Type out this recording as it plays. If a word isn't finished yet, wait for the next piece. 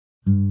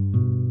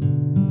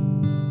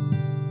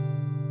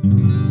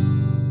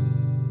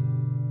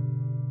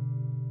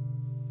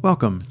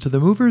Welcome to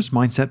the Movers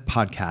Mindset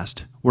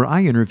Podcast, where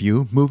I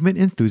interview movement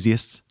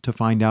enthusiasts to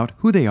find out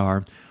who they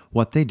are,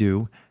 what they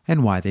do,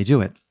 and why they do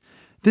it.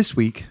 This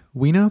week,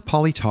 Weena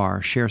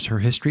Politar shares her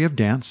history of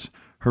dance,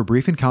 her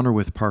brief encounter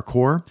with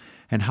parkour,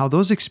 and how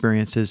those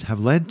experiences have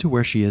led to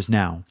where she is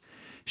now.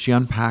 She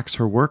unpacks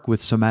her work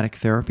with somatic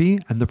therapy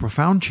and the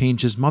profound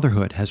changes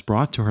motherhood has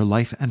brought to her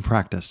life and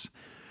practice.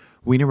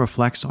 Weena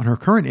reflects on her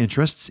current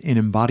interests in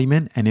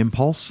embodiment and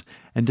impulse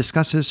and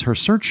discusses her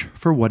search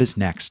for what is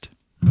next.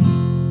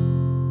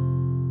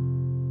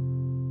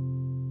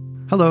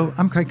 Hello,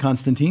 I'm Craig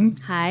Constantine.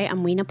 Hi,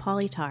 I'm Weena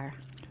Politar.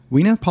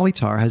 Weena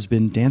Politar has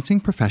been dancing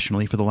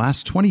professionally for the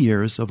last 20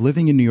 years of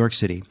living in New York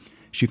City.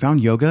 She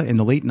found yoga in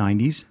the late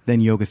 90s,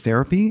 then yoga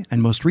therapy,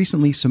 and most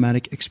recently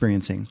somatic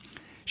experiencing.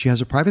 She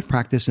has a private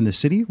practice in the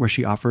city where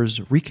she offers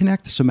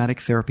Reconnect somatic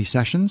therapy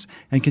sessions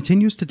and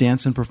continues to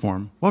dance and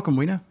perform. Welcome,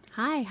 Weena.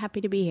 Hi,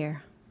 happy to be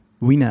here.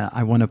 Weena,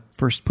 I want to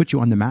first put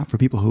you on the map for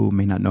people who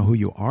may not know who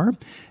you are.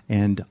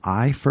 And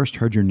I first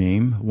heard your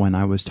name when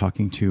I was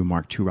talking to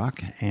Mark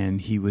Turok,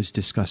 and he was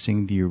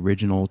discussing the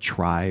original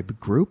Tribe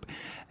group.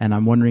 And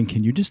I'm wondering,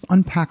 can you just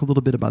unpack a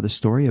little bit about the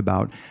story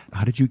about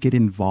how did you get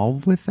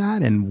involved with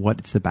that and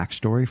what's the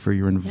backstory for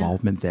your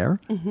involvement there?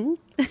 Mm-hmm.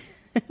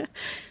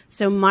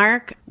 So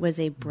Mark was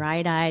a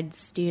bright-eyed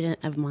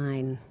student of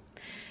mine.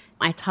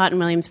 I taught in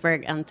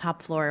Williamsburg on the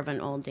top floor of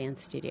an old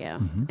dance studio.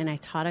 Mm-hmm. And I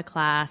taught a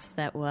class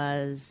that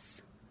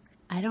was,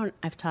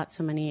 I've taught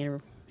so many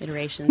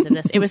iterations of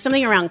this. It was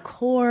something around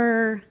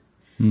core,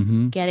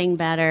 getting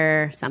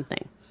better,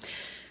 something.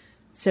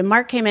 So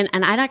Mark came in,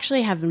 and I'd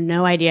actually have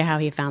no idea how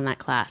he found that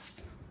class.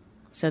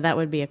 So that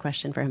would be a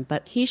question for him.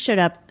 But he showed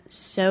up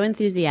so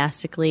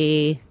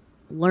enthusiastically,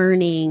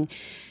 learning,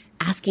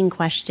 asking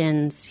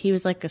questions. He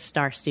was like a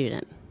star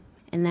student.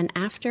 And then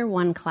after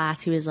one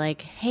class, he was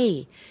like,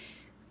 hey,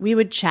 we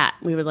would chat.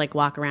 We would like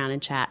walk around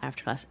and chat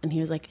after class. And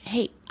he was like,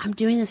 hey, I'm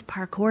doing this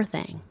parkour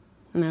thing.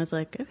 And I was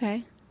like,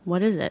 okay,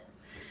 what is it?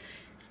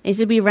 And he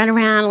said, we run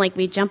around, like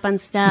we jump on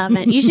stuff.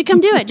 And you should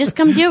come do it. Just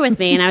come do it with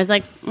me. And I was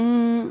like,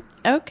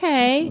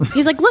 okay.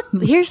 He's like, look,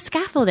 here's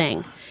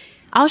scaffolding.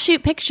 I'll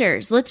shoot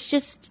pictures.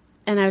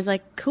 And I was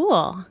like,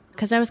 cool.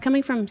 Because I was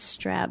coming from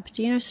Streb.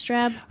 Do you know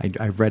Streb?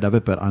 I've read of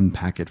it, but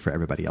unpack it for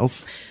everybody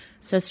else.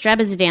 So Streb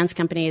is a dance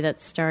company that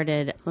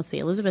started,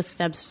 Elizabeth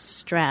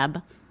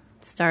Streb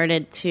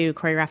started to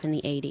choreograph in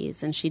the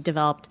 80s, and she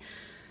developed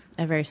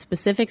a very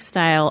specific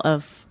style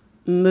of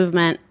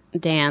movement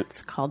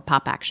dance called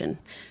pop action.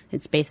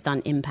 It's based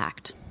on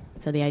impact.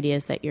 So the idea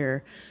is that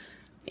you're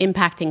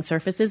impacting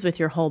surfaces with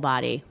your whole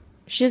body.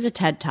 She has a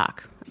TED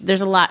Talk.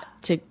 There's a lot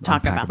to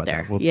talk about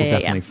there. We'll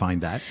definitely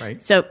find that,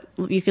 right? So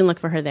you can look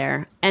for her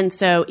there. And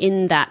so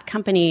in that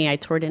company, I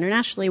toured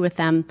internationally with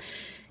them,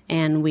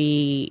 and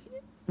we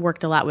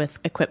worked a lot with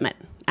equipment,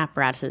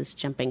 apparatuses,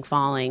 jumping,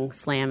 falling,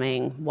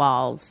 slamming,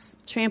 walls,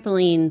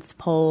 trampolines,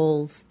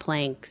 poles,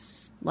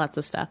 planks, lots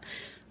of stuff.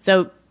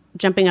 So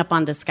jumping up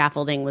onto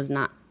scaffolding was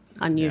not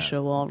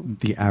unusual. Yeah.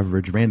 The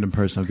average random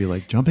person would be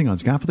like, jumping on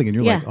scaffolding, and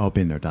you're like, oh,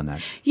 been there, done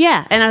that.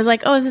 Yeah. And I was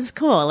like, oh, this is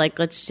cool. Like,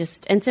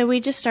 and so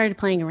we just started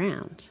playing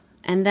around.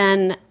 And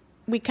then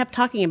we kept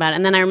talking about it.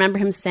 And then I remember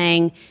him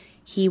saying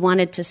he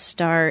wanted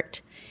to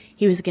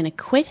he was going to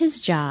quit his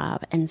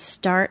job and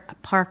start a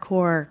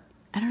parkour.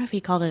 I don't know if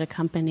he called it a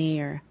company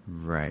or...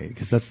 Right,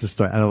 because that's the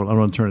story. I don't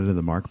want to turn it into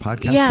the Mark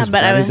podcast. Yeah,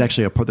 but there is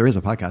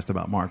a podcast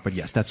about Mark. But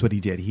yes, that's what he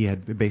did. He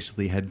had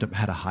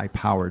a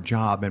high-powered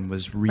job and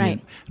was, I don't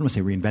want to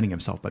say reinventing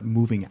himself, but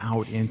moving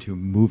out into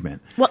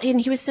movement. Well,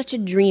 and he was such a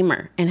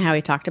dreamer in how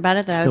he talked about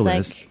it that I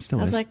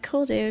was like,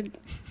 cool, dude.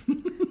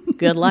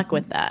 Good luck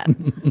with that.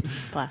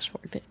 Flash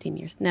forward 15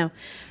 years. No.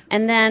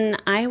 And then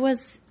I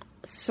was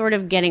sort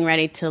of getting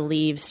ready to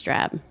leave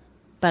Streb,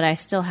 but I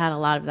still had a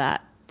lot of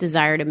that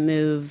desire to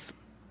move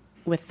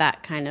with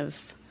that kind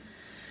of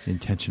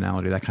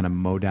intentionality, that kind of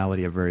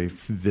modality, a very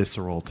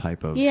visceral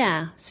type of...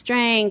 Yeah.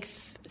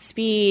 Strength,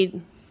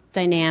 speed,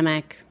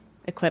 dynamic,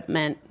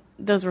 equipment.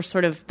 Those were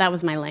that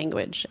was my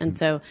language. And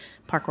so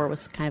parkour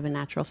was kind of a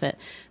natural fit.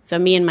 So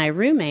me and my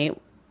roommate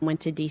went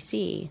to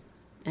DC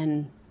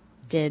and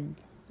did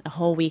a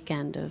whole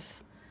weekend of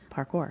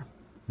parkour,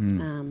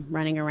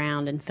 running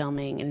around and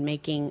filming and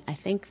making, I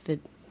think I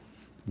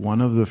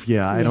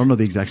don't know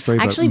the exact story.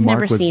 Actually, I've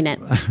never seen it.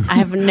 I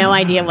have no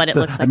idea what it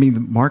looks like. I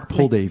mean, Mark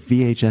pulled a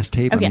VHS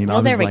tape. Okay,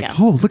 I was like,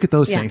 oh, look at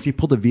those things. He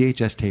pulled a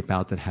VHS tape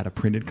out that had a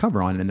printed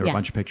cover on it, and there were a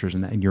bunch of pictures,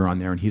 and you're on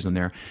there, and he's on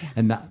there. Yeah.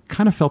 And that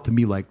kind of felt to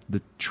me like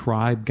the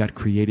Tribe got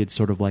created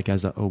sort of like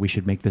as we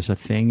should make this a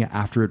thing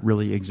after it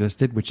really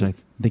existed, which I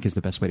think is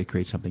the best way to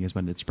create something is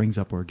when it springs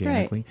up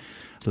organically.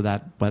 Right.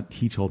 So but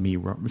he told me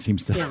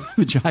seems to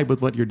jibe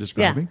with what you're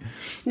describing. Yeah.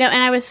 No,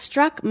 and I was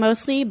struck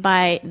mostly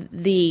by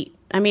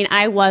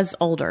I was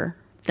older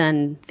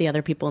than the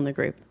other people in the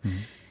group. Mm-hmm.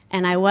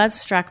 And I was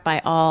struck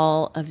by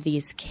all of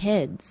these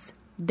kids.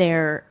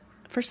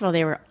 First of all,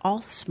 they were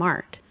all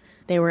smart.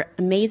 They were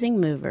amazing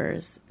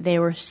movers. They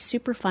were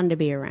super fun to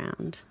be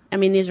around. I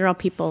mean, these are all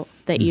people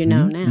that you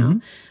know now. Mm-hmm.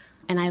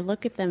 And I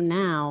look at them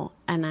now,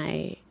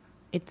 and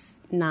it's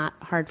not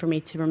hard for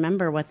me to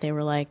remember what they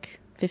were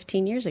like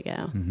 15 years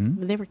ago.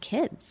 They were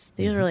kids.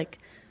 These were like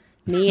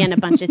me and a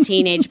bunch of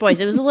teenage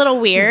boys. It was a little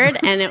weird,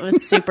 and it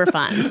was super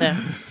fun. So,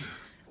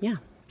 yeah.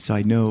 So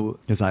I know,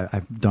 because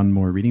I've done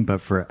more reading,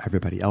 but for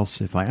everybody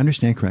else, if I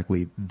understand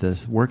correctly,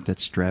 the work that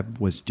Streb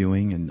was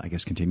doing, and I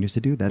guess continues to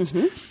do, that's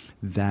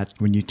that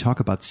when you talk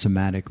about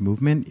somatic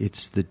movement,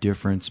 it's the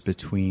difference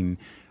between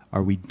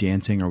are we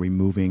dancing, are we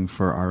moving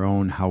for our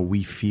own, how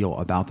we feel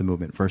about the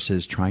movement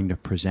versus trying to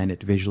present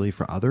it visually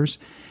for others.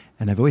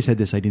 And I've always had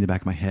this idea in the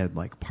back of my head,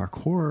 like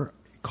parkour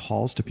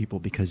calls to people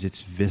because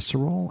it's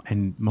visceral,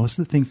 and most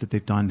of the things that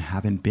they've done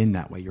haven't been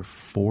that way. You're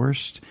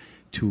forced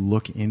to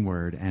look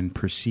inward and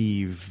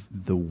perceive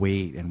the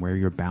weight and where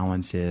your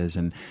balance is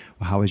and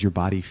how is your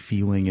body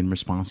feeling in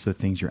response to the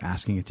things you're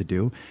asking it to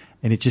do.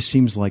 And it just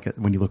seems like,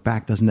 when you look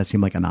back, doesn't that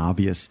seem like an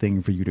obvious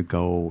thing for you to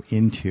go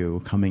into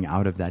coming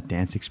out of that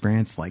dance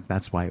experience? Like,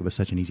 that's why it was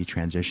such an easy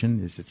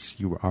transition, is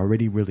you were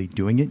already really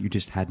doing it. You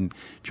just hadn't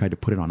tried to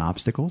put it on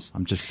obstacles.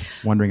 I'm just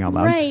wondering out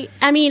loud. Right.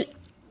 I mean,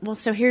 well,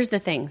 so here's the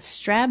thing.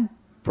 Streb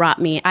brought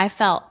me, I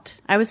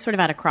was sort of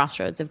at a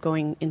crossroads of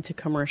going into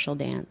commercial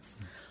dance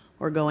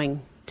or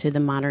going to the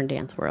modern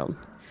dance world.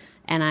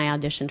 And I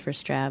auditioned for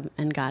Streb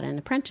and got an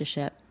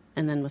apprenticeship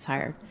and then was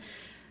hired.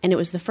 And it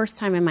was the first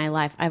time in my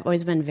life, I've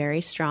always been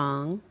very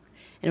strong.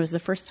 And it was the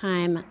first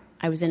time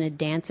I was in a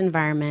dance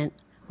environment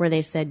where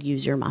they said,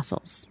 use your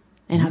muscles.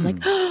 And I was like,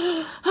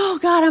 oh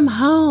God, I'm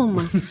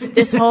home.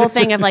 This whole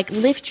thing of like,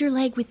 lift your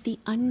leg with the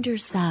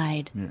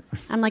underside. Yeah.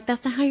 I'm like,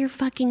 that's not how your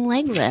fucking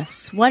leg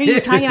lifts. What are you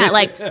talking about?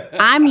 Like,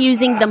 I'm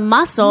using the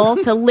muscle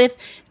to lift.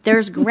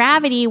 There's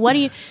gravity. What do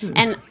you?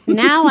 And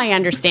now I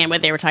understand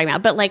what they were talking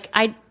about. But like,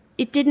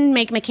 it didn't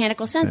make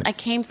mechanical sense. I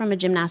came from a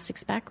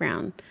gymnastics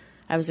background.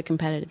 I was a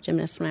competitive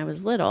gymnast when I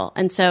was little.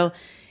 And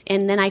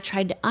then I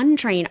tried to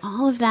untrain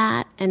all of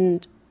that.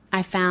 And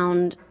I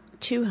found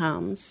two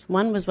homes.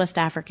 One was West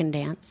African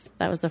Dance.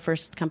 That was the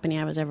first company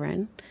I was ever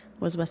in,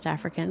 was West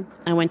African.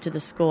 I went to the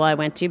school I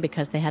went to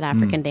because they had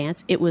African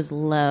dance. It was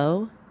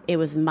low. It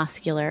was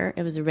muscular.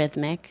 It was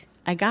rhythmic.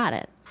 I got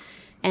it.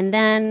 And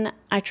then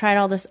I tried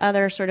all this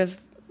other sort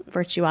of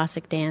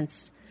virtuosic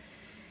dance.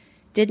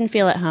 Didn't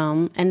feel at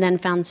home, and then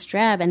found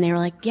Streb, and they were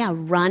like, yeah,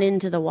 run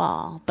into the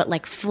wall, but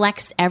like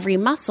flex every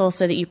muscle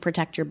so that you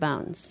protect your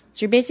bones.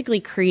 So you're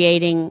basically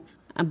creating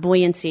a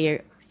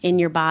buoyancy in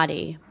your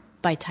body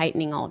by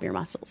tightening all of your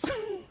muscles.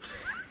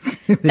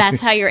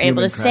 That's how you're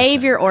able to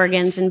save your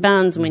organs and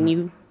bones when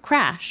you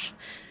crash.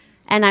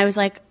 And I was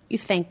like,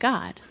 thank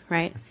God,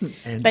 right?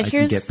 And I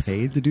can get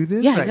paid to do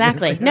this? Yeah,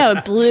 exactly. No,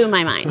 it blew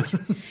my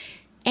mind.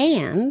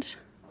 And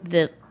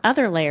the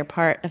other layer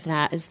part of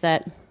that is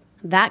that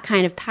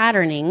kind of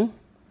patterning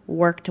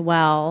worked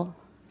well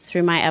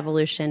through my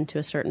evolution to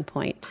a certain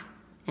point.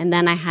 And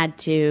then I had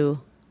to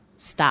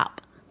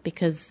stop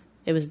because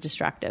it was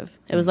destructive.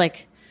 It was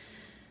like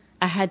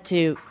I had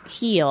to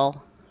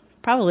heal.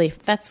 Probably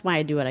that's why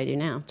I do what I do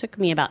now. It took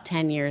me about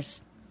 10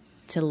 years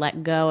to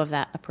let go of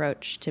that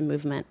approach to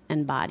movement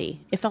and body.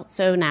 It felt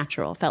so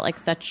natural. It felt like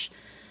such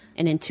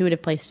an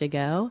intuitive place to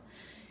go.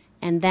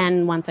 And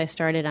then once I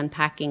started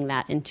unpacking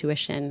that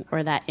intuition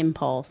or that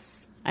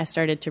impulse, I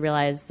started to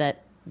realize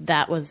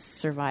that was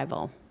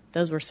survival.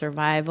 Those were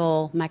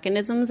survival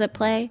mechanisms at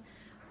play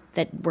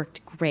that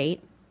worked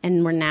great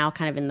and were now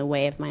kind of in the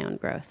way of my own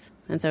growth.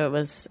 And so it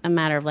was a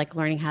matter of like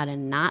learning how to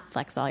not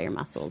flex all your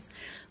muscles,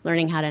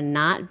 learning how to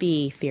not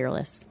be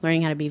fearless,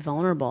 learning how to be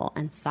vulnerable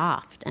and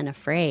soft and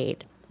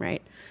afraid,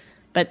 right?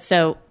 But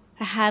so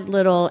I had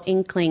little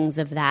inklings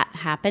of that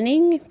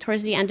happening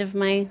towards the end of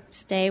my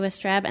stay with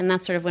Streb, and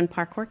that's sort of when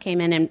parkour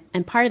came in.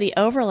 And part of the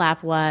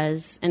overlap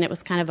was, and it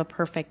was kind of a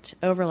perfect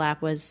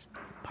overlap, was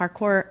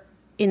parkour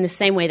in the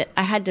same way that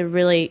I had to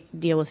really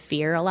deal with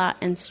fear a lot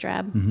in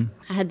Streb. Mm-hmm.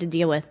 I had to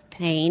deal with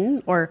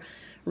pain or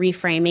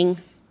reframing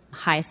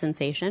high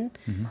sensation,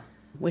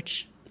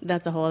 which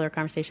that's a whole other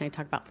conversation I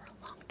talked about for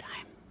a long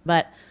time.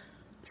 But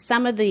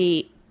some of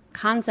the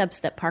concepts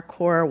that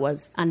parkour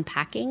was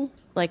unpacking,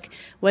 like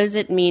what does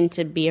it mean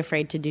to be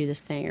afraid to do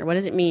this thing, or what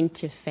does it mean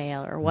to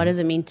fail, or what does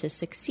it mean to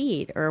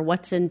succeed, or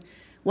what's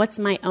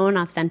my own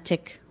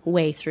authentic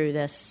way through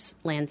this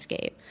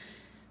landscape?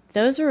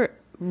 Those are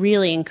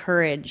really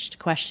encouraged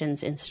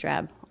questions in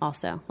Streb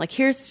also. Like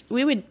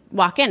we would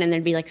walk in and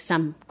there'd be like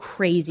some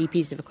crazy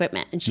piece of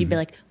equipment and she'd be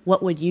like,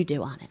 what would you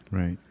do on it?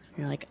 Right. And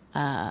you're like,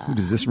 Who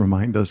does this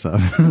remind us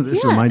of?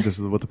 This reminds us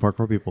of what the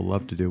parkour people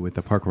love to do with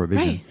the parkour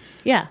vision. Right.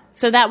 Yeah.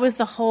 So that was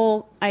the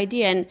whole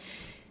idea. And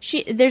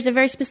there's a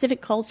very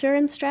specific culture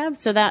in Streb.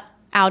 So that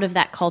out of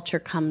that culture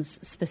comes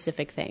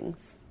specific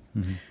things,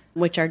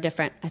 which are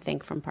different, I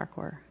think, from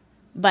parkour.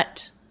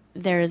 But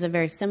there is a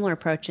very similar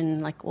approach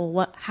in like,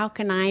 well, how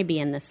can I be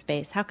in this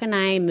space? How can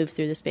I move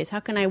through this space?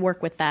 How can I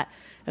work with that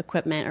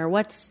equipment? Or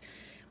what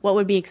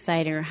would be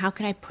exciting? Or how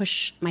could I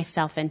push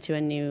myself into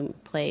a new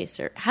place?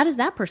 Or how does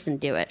that person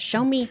do it?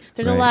 Show me.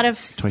 There's a lot of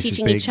twice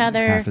teaching as big, each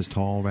other. Half as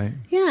tall, right?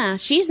 Yeah.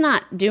 She's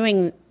not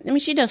doing,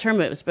 she does her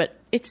moves, but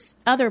it's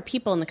other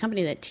people in the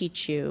company that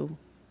teach you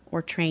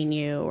or train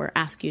you or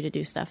ask you to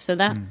do stuff. So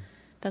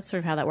that's sort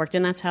of how that worked.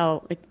 And that's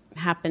how it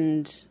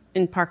happened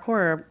in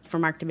parkour for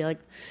Mark to be like,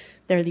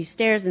 there are these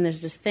stairs and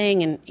there's this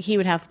thing, and he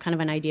would have kind of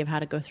an idea of how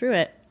to go through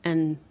it,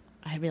 and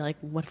I'd be like,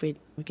 what if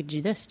we could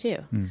do this too?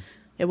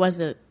 It was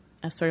a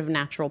sort of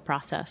natural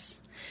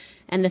process.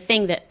 And the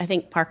thing that I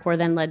think parkour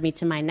then led me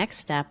to my next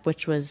step,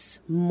 which was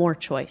more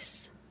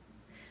choice,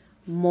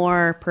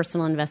 more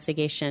personal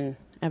investigation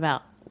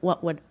about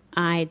what would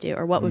I do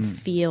or what would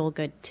feel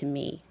good to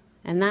me.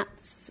 And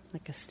that's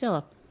like still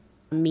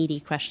a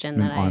meaty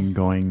question an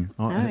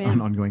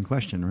ongoing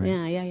question,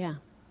 right? Yeah.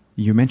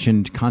 You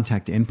mentioned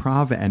contact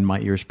improv, and my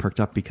ears perked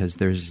up because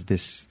there's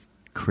this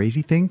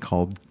crazy thing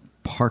called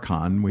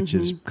Parcon, which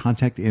is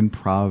contact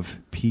improv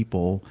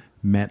people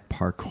met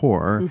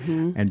parkour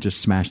and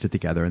just smashed it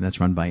together. And that's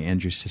run by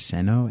Andrew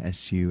Suseno,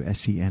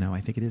 S-U-S-E-N-O,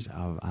 I think it is,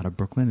 out of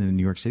Brooklyn in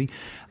New York City.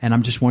 And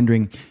I'm just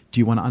wondering, do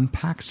you want to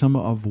unpack some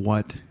of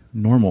what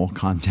normal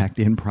contact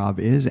improv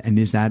is? And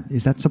is that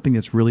something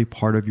that's really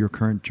part of your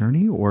current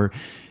journey? Or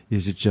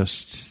is it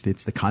just,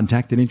 it's the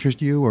contact that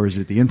interests you? Or is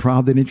it the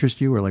improv that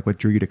interests you? Or like what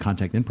drew you to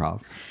contact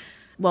improv?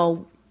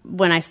 Well,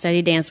 when I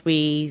studied dance,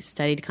 we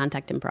studied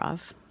contact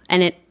improv.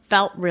 And it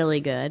felt really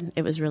good.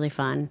 It was really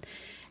fun.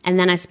 And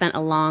then I spent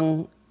a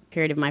long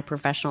period of my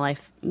professional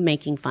life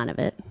making fun of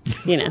it.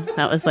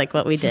 That was like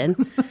what we did.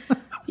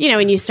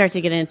 When you start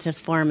to get into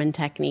form and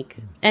technique.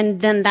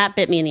 And then that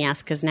bit me in the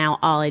ass because now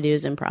all I do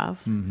is improv.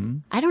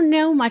 I don't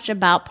know much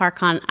about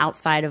Parcon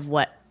outside of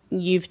what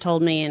you've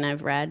told me and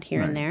I've read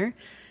here and there.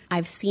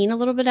 I've seen a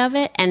little bit of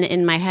it. And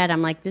in my head,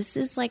 I'm like, this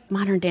is like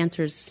modern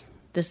dancers.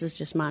 This is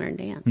just modern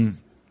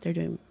dance.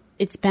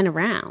 It's been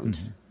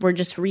around. We're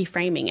just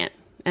reframing it.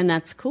 And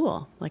that's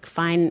cool. Like,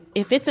 fine.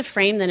 If it's a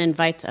frame that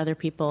invites other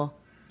people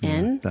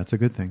in. That's a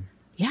good thing.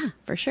 Yeah,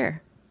 for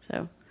sure.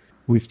 So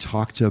we've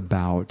talked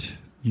about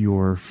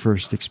your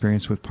first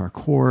experience with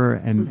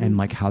parkour and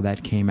like how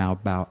that came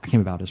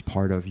about as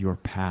part of your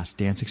past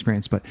dance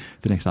experience. But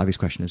the next obvious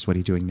question is, what are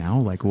you doing now?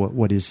 Like,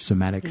 what is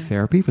somatic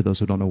therapy for those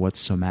who don't know what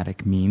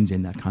somatic means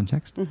in that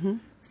context?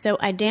 So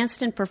I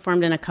danced and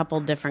performed in a couple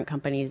different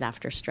companies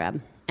after Streb.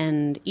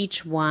 And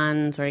each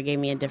one sort of gave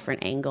me a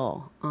different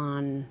angle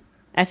on...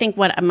 I think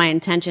what my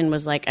intention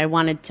was, like, I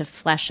wanted to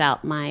flesh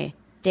out my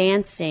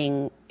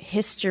dancing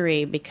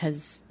history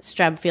because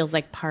Streb feels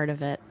like part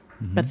of it.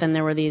 But then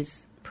there were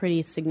these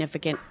pretty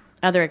significant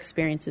other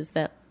experiences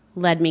that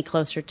led me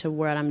closer to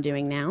what I'm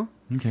doing now.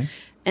 Okay.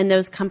 And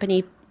those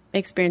company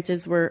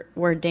experiences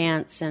were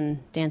dance and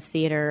dance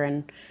theater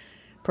and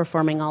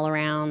performing all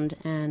around.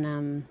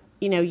 And,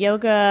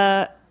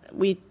 yoga,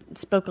 we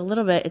spoke a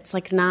little bit. It's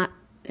like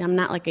I'm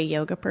not like a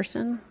yoga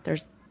person.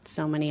 There's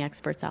so many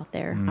experts out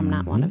there. I'm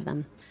not one of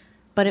them.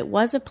 But it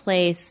was a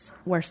place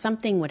where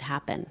something would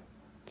happen.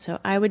 So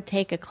I would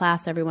take a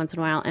class every once in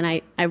a while, and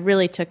I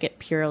really took it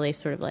purely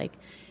sort of like,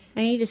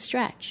 I need to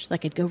stretch.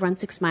 Like, I'd go run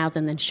 6 miles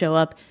and then show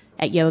up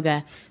at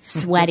yoga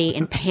sweaty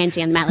and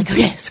panting on the mat, like,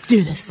 okay, let's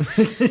do this.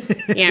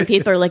 And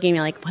people are looking at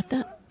me like,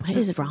 what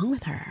is wrong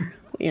with her?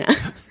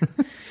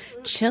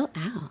 Chill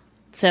out.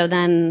 So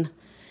then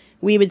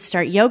we would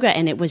start yoga,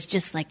 and it was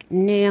just like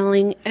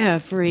nailing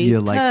every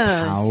pose. Like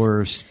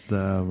power,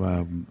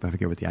 I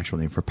forget what the actual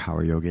name for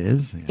power yoga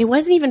is. Yeah. It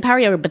wasn't even power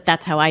yoga, but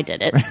that's how I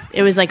did it.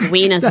 It was like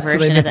Weena's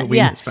version of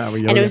that. Power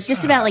yoga. And it was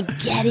just about like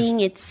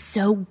getting it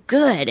so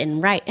good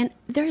and right. And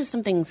there is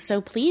something so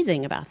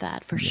pleasing about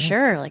that, for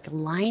sure, like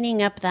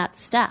lining up that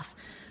stuff.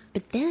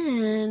 But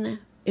then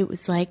it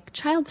was like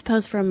child's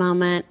pose for a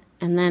moment,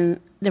 and then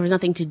there was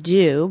nothing to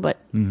do but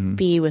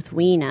be with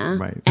Weena.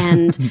 Right.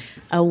 And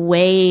a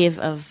wave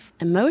of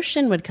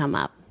emotion would come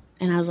up.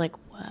 And I was like,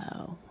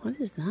 whoa, what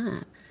is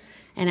that?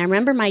 And I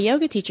remember my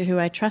yoga teacher, who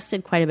I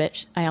trusted quite a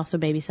bit, I also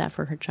babysat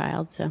for her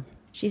child. So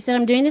she said,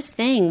 I'm doing this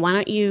thing. Why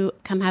don't you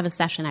come have a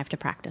session? I have to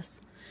practice.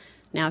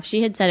 Now, if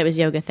she had said it was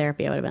yoga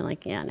therapy, I would have been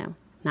like, yeah, no,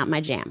 not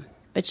my jam.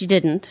 But she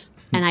didn't.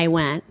 And I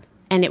went,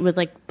 and it would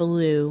like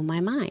blew my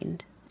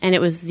mind. And it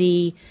was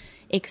the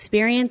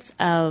experience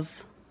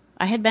of...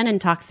 I had been in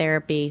talk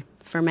therapy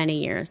for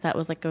many years. That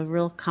was like a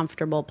real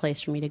comfortable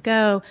place for me to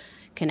go,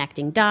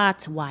 connecting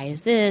dots. Why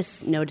is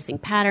this? Noticing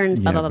patterns,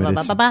 blah, blah, blah,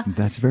 blah, blah, blah.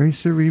 That's very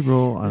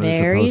cerebral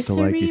Very as opposed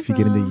to like if you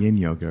get into yin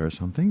yoga or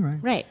something, right?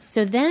 Right.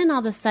 So then all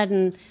of a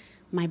sudden,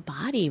 my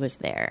body was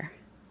there.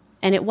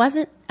 And it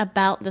wasn't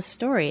about the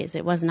stories.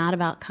 It was not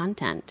about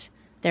content.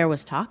 There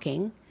was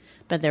talking,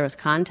 but there was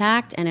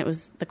contact. And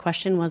the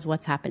question was,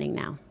 what's happening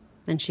now?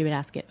 And she would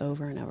ask it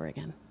over and over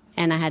again.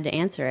 And I had to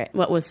answer it.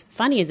 What was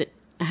funny is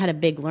I had a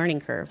big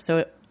learning curve.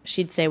 So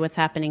she'd say, what's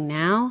happening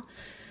now?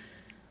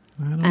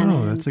 I don't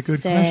know. That's a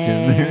good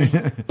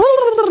question.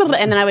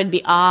 And then I would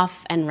be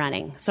off and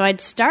running. So I'd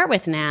start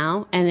with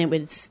now, and it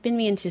would spin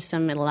me into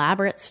some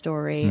elaborate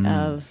story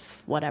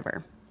of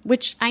whatever,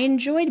 which I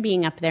enjoyed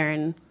being up there.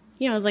 And,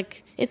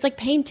 it's like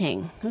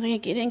painting. I was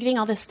like getting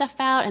all this stuff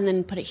out and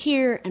then put it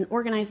here and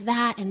organize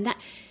that and that.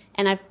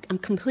 And I'm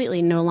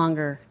completely no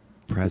longer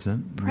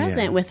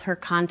present with her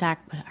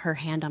contact, her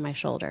hand on my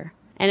shoulder.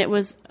 And it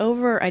was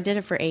over, I did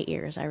it for 8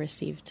 years. I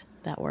received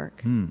that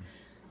work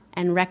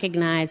and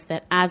recognized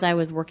that as I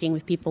was working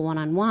with people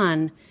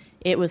one-on-one,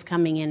 it was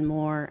coming in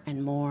more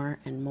and more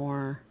and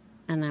more.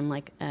 And I'm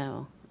like,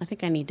 oh, I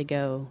think I need to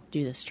go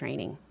do this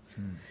training.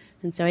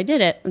 And so I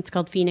did it. It's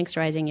called Phoenix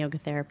Rising Yoga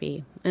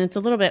Therapy. And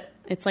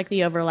it's like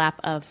the overlap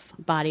of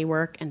body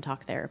work and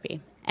talk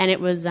therapy. And it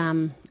was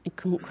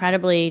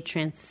incredibly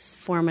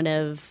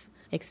transformative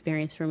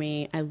experience for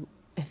me.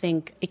 I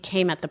think it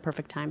came at the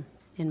perfect time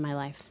in my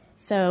life.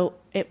 So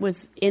it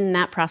was in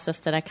that process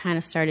that I kind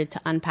of started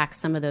to unpack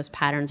some of those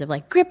patterns of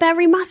like, grip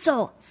every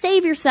muscle,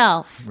 save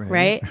yourself,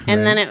 right?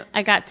 And then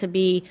I got to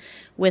be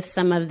with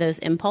some of those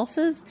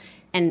impulses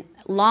and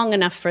long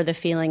enough for the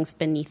feelings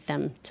beneath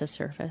them to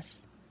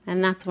surface.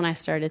 And that's when I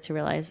started to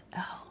realize,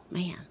 oh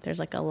man, there's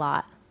like a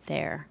lot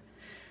there.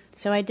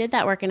 So I did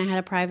that work, and I had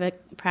a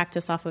private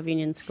practice off of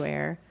Union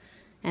Square.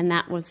 And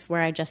that was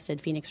where I just did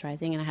Phoenix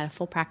Rising, and I had a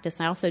full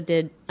practice.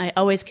 I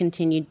always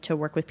continued to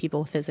work with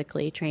people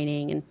physically,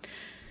 training,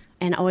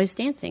 and always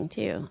dancing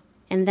too.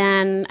 And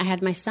then I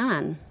had my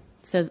son.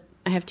 So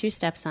I have 2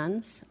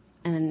 stepsons,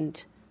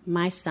 and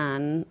my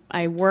son,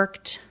 I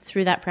worked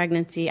through that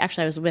pregnancy.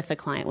 Actually, I was with a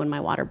client when my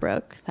water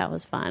broke. That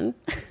was fun.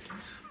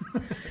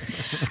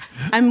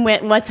 I'm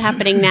with what's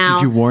happening now.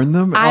 Did you warn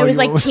them? I was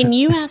like, can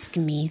you ask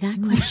me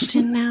that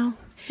question now?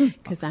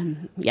 Because I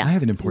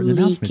have an important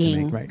announcement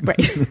to make,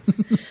 right?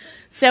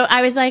 So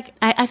I was like,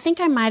 I think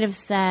I might have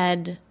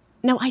said,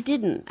 no, I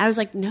didn't. I was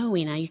like, no,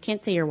 Weena, you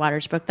can't say your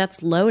water's broke.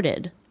 That's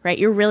loaded, right?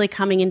 You're really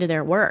coming into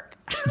their work.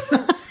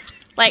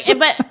 But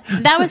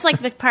that was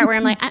like the part where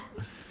I'm like,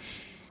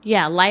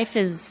 life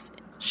is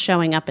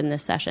showing up in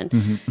this session.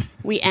 Mm-hmm.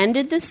 We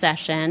ended the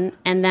session,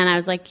 and then I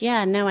was like,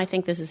 I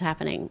think this is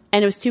happening.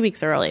 And it was 2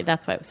 weeks early.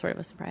 That's why it was sort of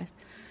a surprise.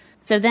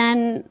 So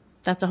then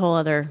that's a whole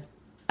other,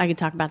 I could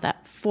talk about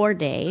that 4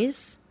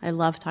 days. I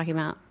love talking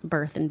about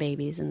birth and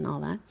babies and all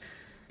that.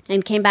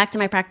 And came back to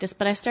my practice,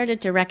 but I started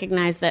to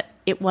recognize that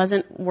it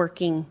wasn't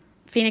working.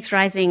 Phoenix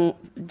Rising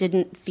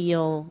didn't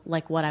feel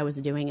like what I was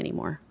doing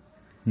anymore.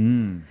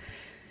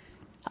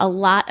 A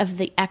lot of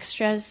the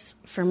extras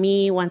for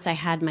me, once I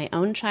had my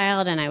own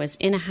child and I was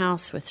in a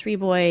house with 3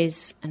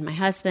 boys and my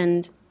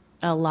husband,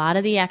 a lot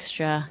of the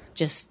extra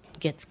just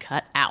gets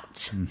cut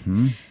out.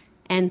 Mm-hmm.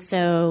 And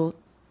so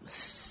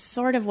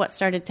sort of what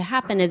started to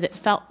happen is it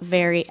felt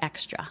very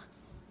extra.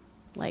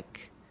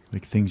 Like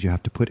things you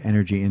have to put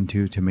energy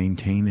into to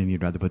maintain, and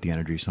you'd rather put the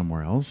energy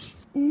somewhere else?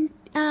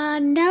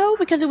 No,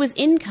 because it was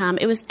income.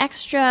 It was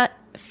extra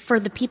for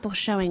the people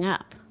showing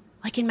up.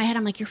 Like in my head,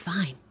 I'm like, you're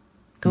fine.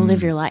 Go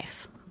live your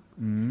life.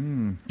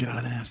 Get out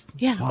of the nest.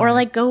 Yeah. Fly. Or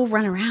like go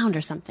run around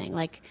or something.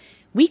 Like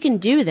we can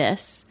do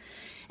this.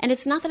 And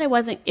it's not that I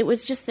wasn't, it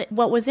was just that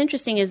what was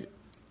interesting is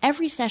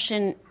every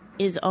session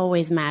is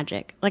always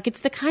magic. Like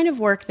it's the kind of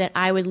work that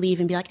I would leave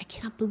and be like, I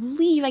cannot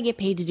believe I get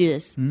paid to do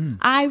this.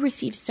 I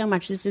received so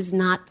much. This is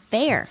not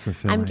fair.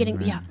 I'm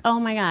getting, oh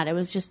my God. It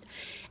was just,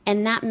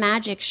 and that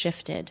magic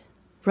shifted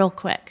real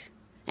quick.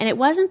 And it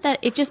wasn't that,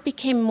 it just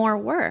became more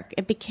work.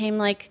 It became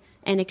like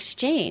an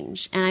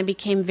exchange. And I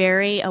became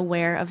very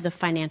aware of the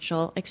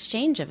financial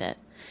exchange of it.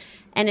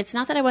 And it's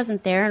not that I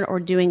wasn't there or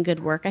doing good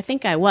work. I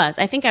think I was.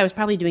 I think I was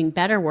probably doing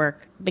better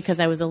work because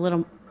I was a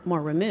little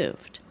more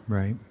removed.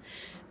 Right.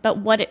 But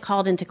what it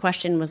called into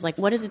question was like,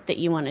 what is it that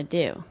you want to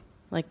do?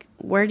 Like,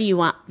 where do you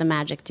want the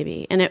magic to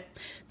be? And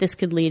this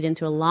could lead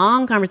into a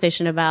long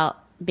conversation about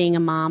being a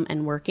mom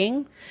and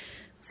working.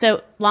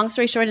 So long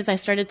story short is I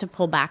started to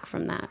pull back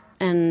from that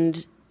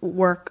and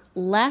work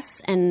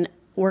less and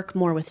work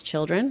more with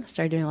children.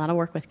 Started doing a lot of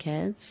work with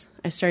kids.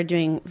 I started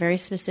doing very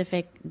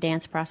specific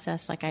dance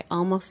process. Like I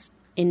almost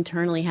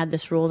internally had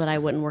this rule that I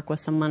wouldn't work with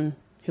someone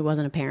who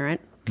wasn't a parent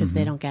because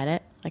they don't get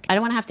it. Like I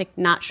don't want to have to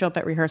not show up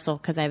at rehearsal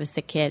because I have a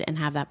sick kid and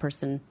have that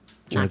person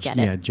not get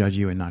it. Yeah, judge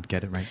you and not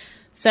get it, right?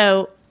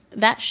 So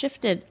that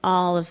shifted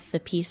all of the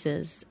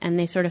pieces and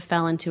they sort of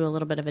fell into a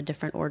little bit of a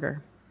different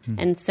order.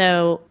 And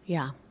so,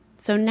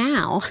 So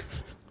now,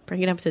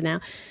 bring it up to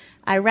now,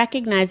 I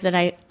recognize that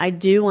I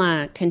do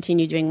want to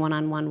continue doing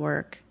one-on-one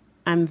work.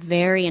 I'm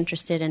very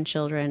interested in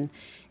children.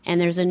 And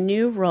there's a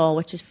new role,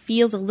 which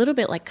feels a little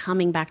bit like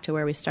coming back to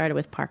where we started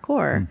with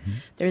parkour. Mm-hmm.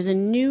 There's a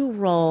new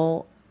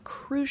role,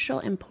 crucial,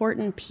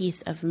 important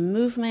piece of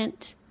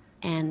movement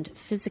and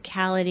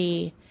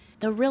physicality,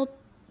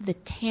 the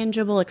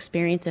tangible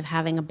experience of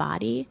having a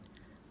body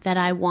that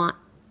I want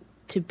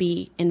to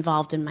be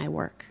involved in my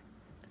work.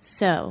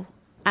 So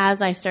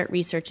as I start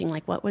researching,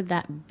 like, what would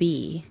that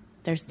be?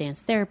 There's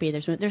dance therapy.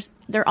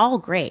 They're all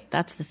great.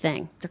 That's the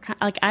thing. They're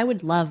like, I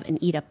would love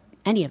and eat up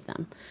any of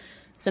them.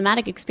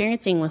 Somatic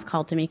experiencing was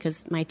called to me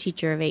because my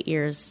teacher of 8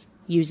 years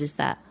uses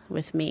that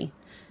with me.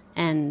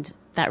 And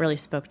that really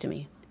spoke to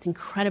me. It's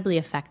incredibly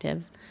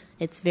effective.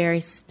 It's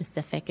very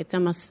specific. It's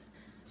almost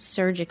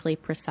surgically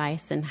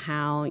precise in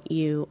how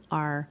you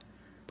are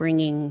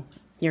bringing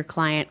your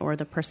client or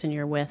the person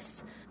you're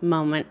with's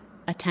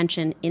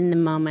attention in the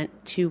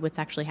moment to what's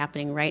actually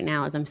happening right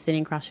now as I'm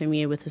sitting across from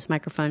you with this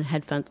microphone and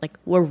headphones. Like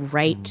we're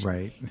right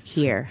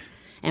here.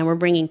 And we're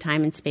bringing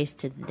time and space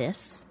to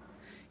this.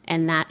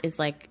 And that is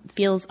like,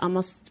 feels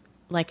almost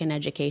like an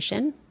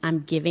education. I'm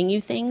giving you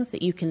things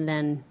that you can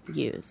then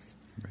use.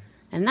 Right.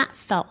 And that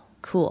felt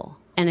cool.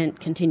 And it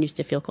continues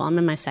to feel cool. I'm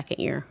in my second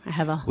year. I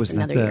have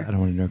another year. I don't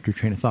want to interrupt your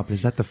train of thought, but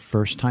is that the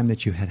first time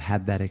that you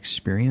had that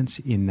experience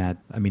in that,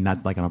 I mean,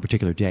 not like on a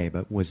particular day,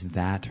 but was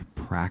that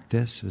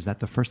practice? Was that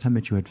the first time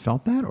that you had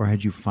felt that, or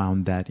had you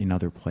found that in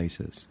other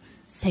places?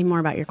 Say more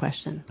about your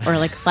question, or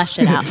like flesh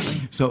it out.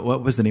 So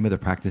what was the name of the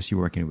practice you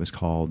were working? It was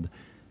called...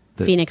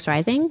 Phoenix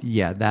Rising?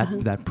 Yeah,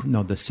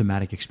 the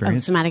somatic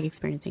experience. Somatic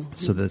experiencing.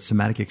 So the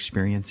somatic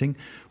experiencing,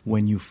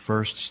 when you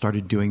first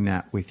started doing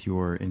that with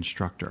your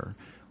instructor,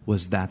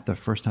 was that the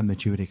first time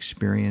that you had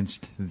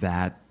experienced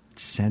that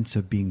sense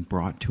of being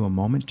brought to a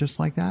moment just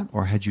like that?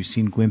 Or had you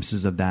seen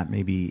glimpses of that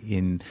maybe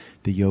in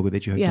the yoga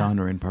that you had done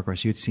or in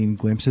progress? You had seen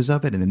glimpses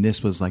of it, and then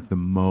this was like the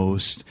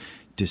most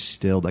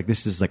distilled, like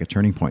this is like a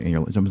turning point in your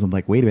life. I'm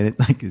like, wait a minute,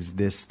 like is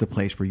this the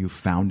place where you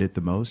found it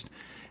the most?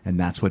 And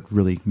that's what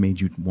really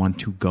made you want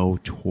to go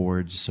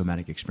towards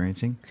somatic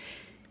experiencing?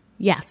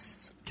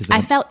 Yes.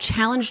 I felt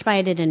challenged by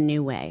it in a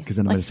new way. Because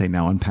then I'm going to say,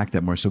 now unpack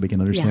that more so we can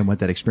understand what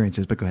that experience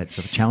is. But go ahead.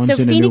 So challenged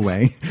in a new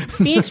way.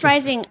 Phoenix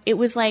Rising, it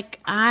was like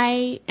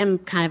I am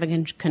kind of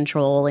a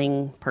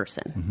controlling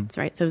person,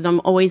 right? So I'm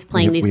always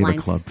playing these lines. We have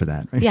a club for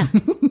that, right? Yeah,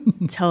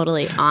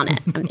 totally on it.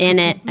 I'm in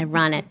it. I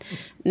run it.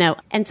 No.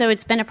 And so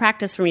it's been a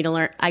practice for me to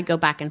learn. I go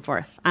back and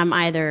forth. I'm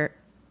either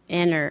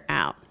in or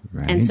out.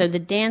 Right. And so the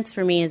dance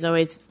for me is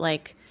always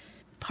like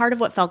part of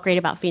what felt great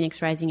about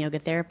Phoenix Rising Yoga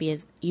Therapy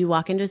is you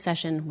walk into a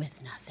session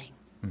with nothing.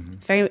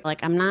 It's very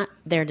like I'm not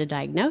there to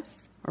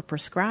diagnose or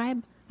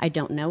prescribe. I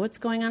don't know what's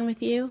going on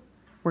with you.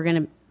 We're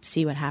going to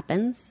see what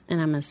happens, and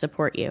I'm going to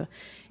support you.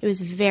 It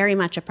was very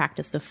much a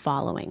practice of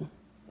following,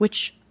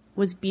 which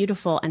was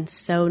beautiful and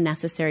so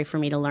necessary for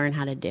me to learn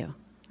how to do.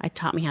 It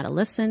taught me how to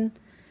listen.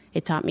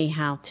 It taught me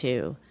how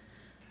to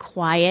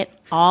quiet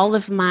all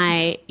of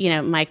my,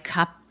 my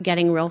cup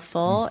getting real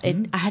full.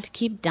 I had to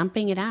keep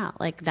dumping it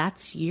out. Like,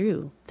 that's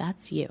you.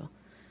 That's you.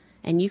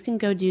 And you can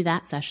go do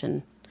that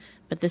session,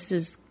 but this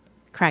is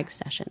Craig's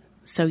session.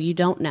 So you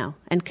don't know.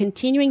 And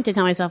continuing to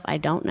tell myself, I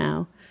don't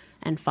know,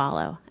 and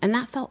follow. And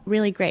that felt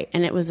really great.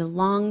 And it was a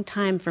long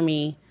time for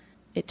me.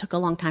 It took a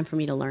long time for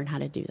me to learn how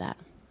to do that.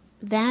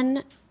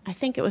 Then I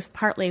think it was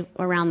partly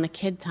around the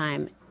kid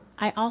time.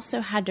 I also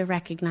had to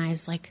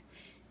recognize, like,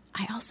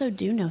 I also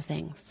do know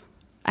things.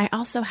 I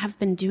also have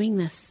been doing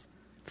this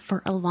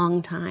for a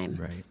long time.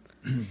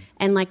 Right.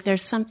 And like,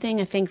 there's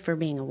something I think for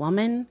being a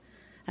woman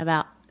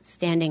about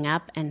standing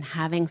up and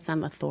having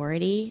some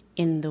authority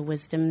in the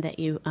wisdom that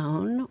you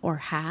own or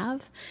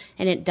have.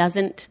 And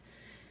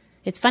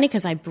it's funny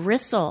because I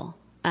bristle.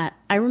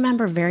 I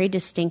remember very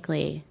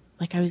distinctly,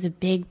 like I was a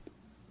big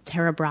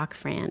Tara Brach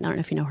fan. I don't know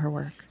if you know her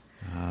work.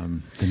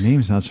 The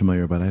name sounds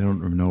familiar, but I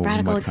don't know.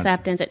 Radical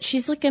Acceptance.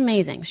 She's like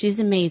amazing. She's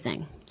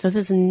amazing. So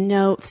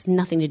it's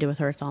nothing to do with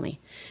her. It's all me.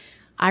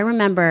 I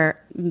remember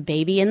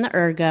baby in the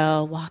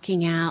ergo,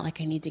 walking out, like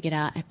I need to get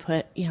out. I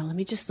put, let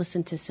me just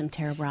listen to some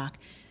Tara Brach.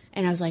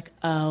 And I was like,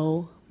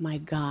 oh my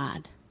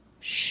God,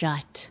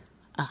 shut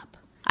up.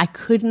 I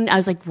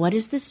was like, what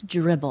is this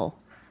dribble?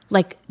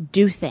 Like,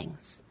 do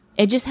things.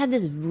 It just had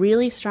this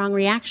really strong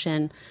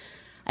reaction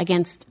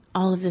against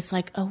all of this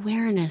like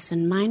awareness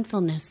and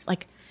mindfulness.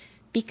 Like,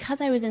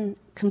 because I was in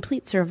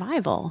complete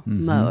survival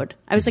mode.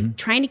 I was like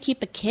trying to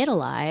keep a kid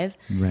alive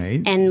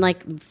and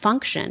like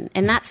function.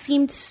 And that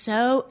seemed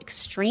so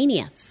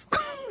extraneous,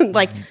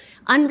 like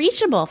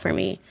unreachable for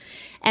me.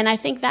 And I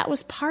think that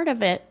was part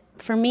of it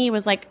for me,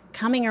 was like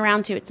coming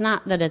around to, it's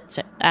not that it's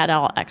at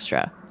all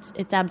extra.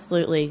 It's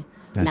absolutely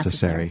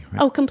necessary.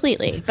 Right? Oh,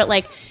 completely.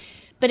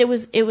 But it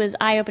was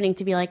eye-opening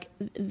to be like,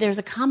 there's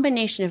a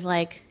combination of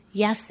like,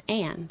 yes,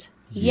 and.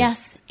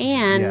 Yes,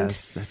 and.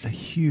 Yes, that's a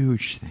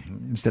huge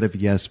thing. Instead of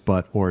yes,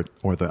 but, or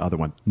the other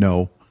one,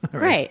 no.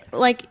 Right.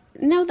 Like,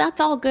 no, that's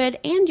all good.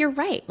 And you're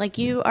right. Like,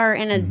 you are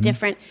in a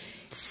different,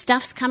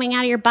 stuff's coming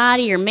out of your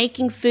body. You're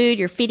making food.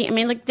 You're feeding. I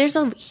mean, like, there's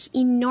an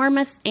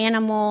enormous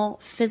animal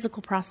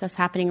physical process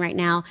happening right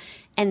now.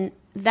 And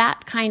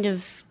that kind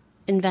of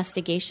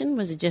investigation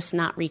was just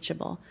not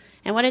reachable.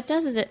 And what it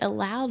does is it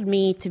allowed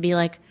me to be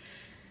like,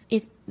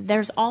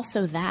 there's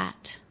also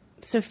that.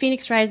 So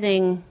Phoenix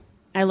Rising,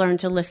 I learned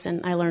to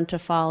listen. I learned to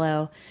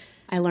follow.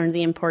 I learned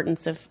the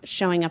importance of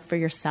showing up for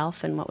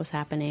yourself and what was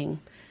happening,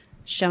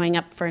 showing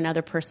up for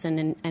another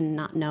person and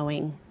not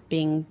knowing,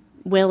 being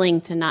willing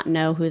to not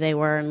know who they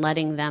were and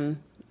letting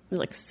them,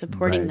 like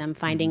supporting them,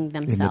 finding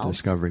themselves. In the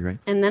discovery, right?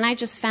 And then I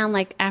just found,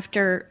 like,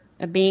 after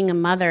being a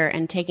mother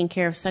and taking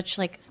care of such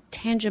like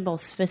tangible,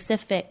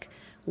 specific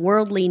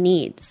worldly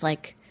needs,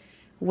 like,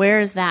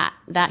 where is that?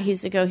 That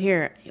he's to go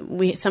here.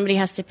 Somebody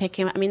has to pick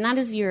him up. I mean, that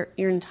is your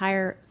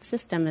entire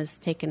system is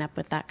taken up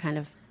with that kind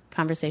of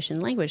conversation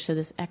language. So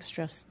this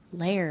extra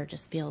layer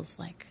just feels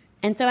like...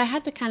 And so I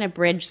had to kind of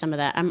bridge some of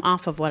that. I'm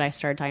off of what I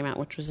started talking about,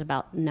 which was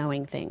about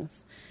knowing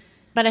things.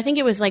 But I think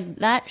it was like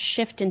that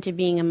shift into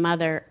being a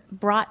mother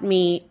brought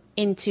me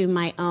into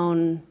my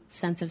own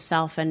sense of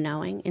self and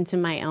knowing, into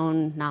my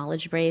own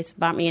knowledge base,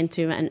 brought me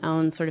into an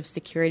own sort of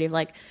security of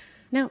like,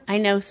 no, I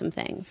know some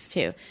things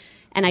too.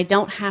 And I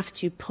don't have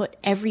to put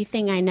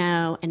everything I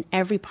know and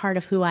every part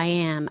of who I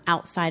am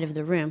outside of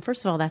the room.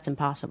 First of all, that's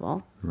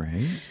impossible.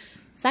 Right.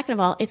 Second of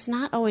all, it's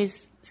not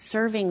always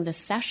serving the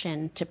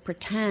session to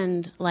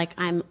pretend like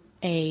I'm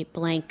a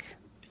blank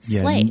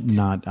slate.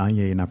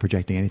 You're not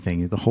projecting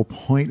anything. The whole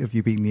point of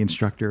you being the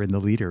instructor and the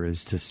leader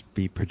is to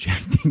be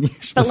projecting.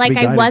 But like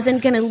I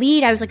wasn't going to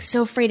lead. I was like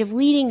so afraid of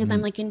leading because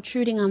I'm like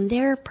intruding on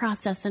their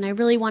process, and I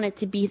really wanted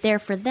to be there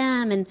for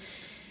them.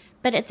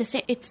 But at the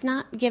same, it's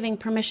not giving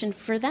permission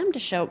for them to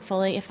show up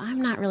fully if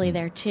I'm not really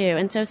there too.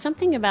 And so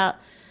something about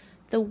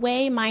the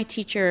way my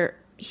teacher,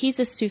 he's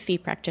a Sufi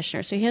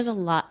practitioner, so he has a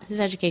lot. His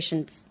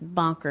education's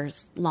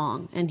bonkers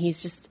long, and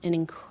he's just an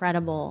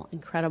incredible,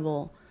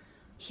 incredible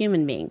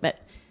human being. But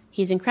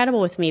he's incredible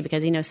with me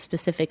because he knows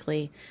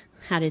specifically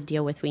how to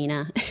deal with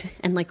Weena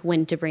and like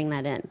when to bring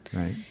that in.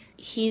 Right.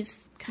 He's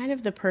kind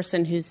of the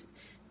person who's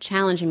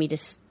challenging me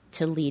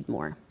to lead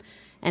more.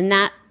 And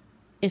that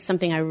is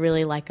something I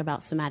really like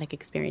about somatic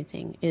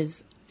experiencing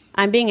is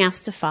I'm being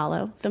asked to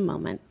follow the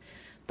moment,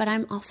 but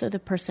I'm also the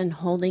person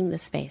holding the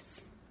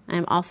space.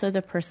 I'm also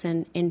the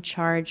person in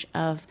charge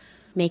of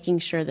making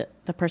sure that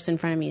the person in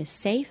front of me is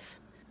safe.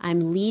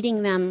 I'm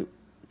leading them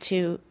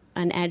to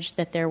an edge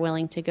that they're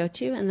willing to go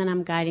to, and then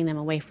I'm guiding them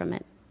away from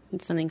it.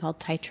 It's something called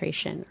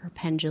titration or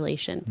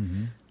pendulation.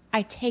 Mm-hmm.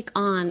 I take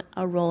on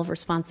a role of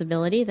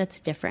responsibility that's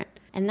different,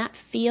 and that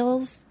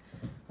feels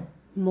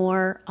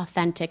more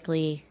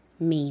authentically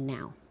me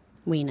now,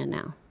 Weena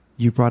now.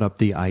 You brought up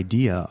the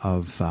idea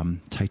of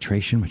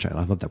titration, which I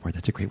love that word.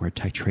 That's a great word,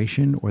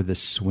 titration, or the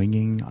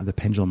swinging, the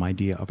pendulum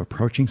idea of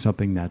approaching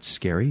something that's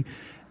scary.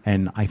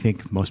 And I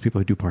think most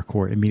people who do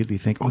parkour immediately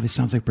think, oh, this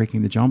sounds like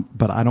breaking the jump,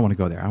 but I don't want to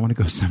go there. I want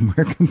to go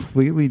somewhere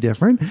completely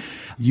different.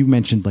 You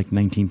mentioned like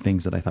 19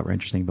 things that I thought were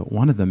interesting, but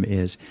one of them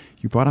is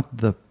you brought up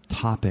the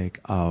topic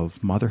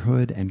of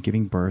motherhood and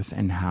giving birth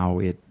and how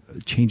it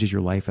changes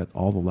your life at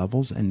all the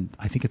levels. And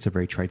I think it's a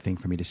very trite thing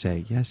for me to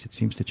say, yes, it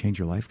seems to change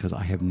your life because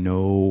I have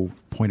no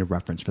point of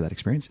reference for that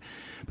experience.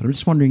 But I'm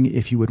just wondering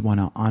if you would want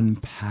to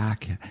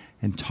unpack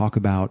and talk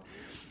about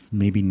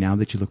maybe now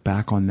that you look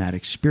back on that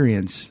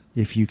experience,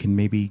 if you can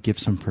maybe give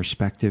some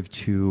perspective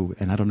to,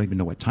 and I don't even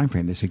know what time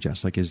frame they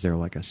suggest, like is there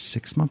like a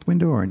 6-month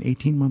window or an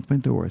 18-month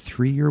window or a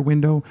 3-year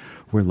window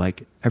where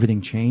like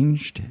everything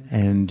changed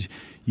and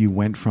you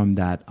went from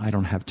that I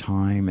don't have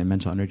time and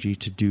mental energy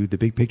to do the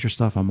big picture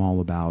stuff, I'm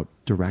all about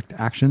direct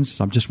actions.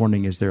 So I'm just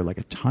wondering, is there like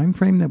a time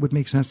frame that would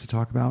make sense to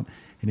talk about?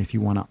 And if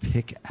you want to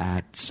pick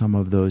at some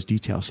of those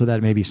details so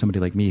that maybe somebody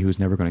like me who's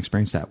never going to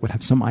experience that would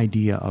have some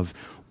idea of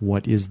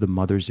what is the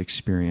mother's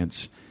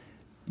experience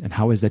and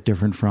how is that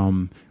different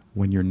from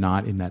when you're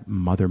not in that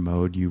mother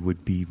mode, you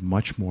would be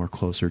much more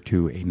closer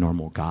to a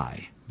normal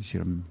guy. You see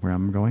where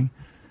I'm going?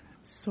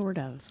 Sort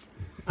of.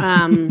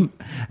 And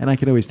I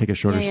could always take a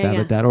shorter stab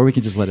at that, or we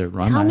could just let it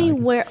run. Tell me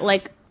where,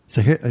 like,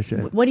 so here,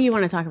 what do you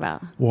want to talk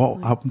about? Well,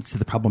 so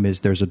the problem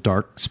is there's a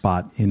dark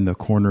spot in the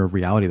corner of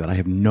reality that I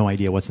have no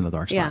idea what's in the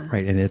dark spot,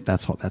 right? And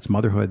that's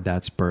motherhood,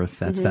 that's birth,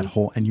 that's that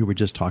whole, and you were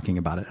just talking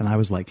about it. And I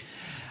was like,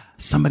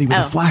 somebody with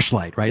a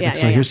flashlight, right?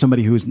 Here's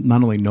somebody who's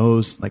not only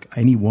knows, like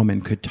any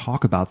woman could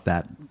talk about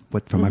that,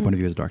 what from my point of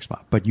view is a dark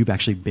spot, but you've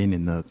actually been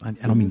in the, I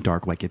don't mean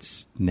dark like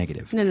it's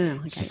negative. No.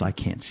 It's just I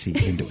can't see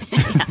into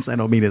it. So I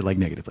don't mean it like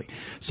negatively.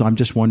 So I'm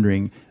just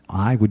wondering,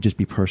 I would just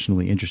be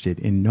personally interested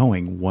in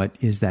knowing what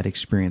is that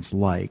experience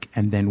like?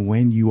 And then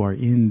when you are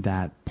in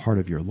that part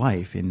of your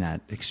life, in that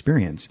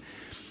experience,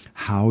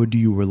 how do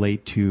you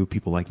relate to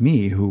people like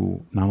me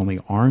who not only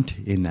aren't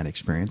in that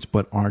experience,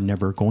 but are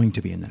never going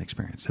to be in that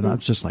experience? And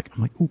that's just like,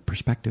 I'm like, ooh,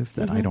 perspective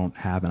that I don't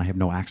have and I have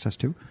no access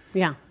to.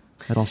 Yeah.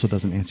 That also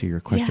doesn't answer your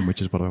question,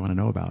 which is what I want to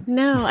know about.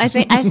 No, I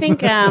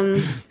think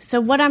so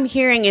what I'm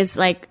hearing is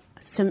like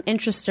some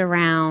interest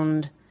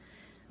around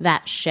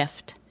that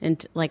shift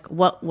and like,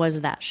 what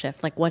was that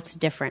shift? Like, what's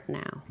different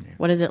now? Yeah.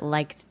 What is it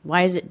like?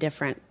 Why is it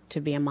different to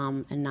be a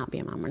mom and not be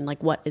a mom? And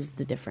like, what is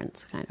the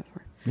difference kind of?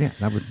 Yeah,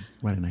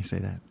 why didn't I say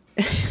that?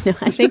 No,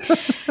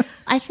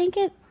 I think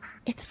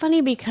it's funny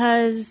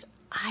because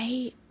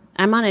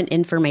I'm on an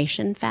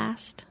information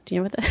fast. Do you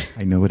know what that is?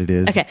 I know what it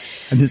is. Okay.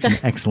 And this is an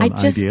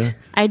excellent idea.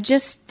 I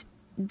just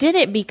did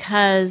it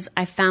because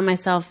I found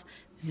myself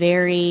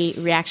very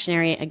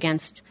reactionary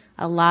against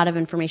a lot of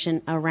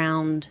information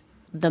around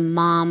the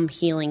mom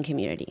healing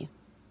community.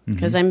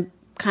 Because I'm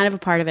kind of a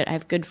part of it. I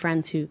have good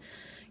friends who,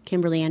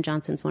 Kimberly Ann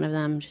Johnson's one of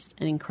them, just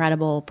an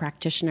incredible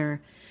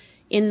practitioner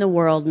in the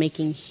world,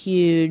 making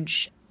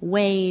huge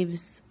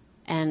waves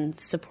and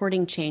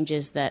supporting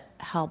changes that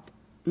help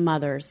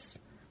mothers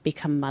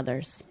become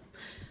mothers,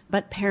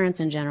 but parents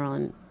in general.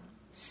 And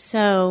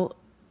so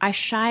I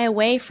shy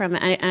away from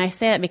it. And I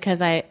say that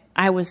because I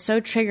was so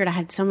triggered. I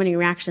had so many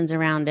reactions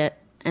around it.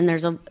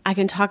 And I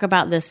can talk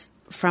about this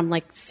from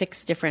like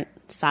 6 different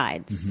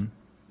sides.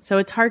 So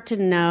it's hard to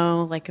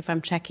know, like if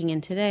I'm checking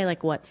in today,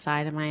 like what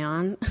side am I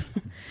on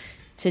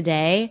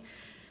today?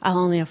 I'll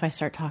only know if I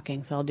start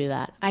talking, so I'll do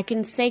that. I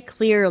can say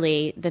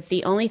clearly that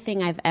the only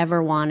thing I've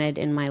ever wanted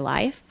in my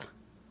life,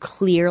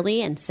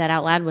 clearly and said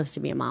out loud, was to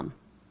be a mom.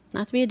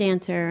 Not to be a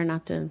dancer,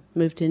 not to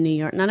move to New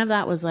York. None of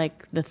that was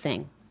like the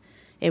thing.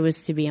 It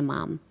was to be a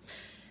mom.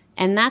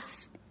 And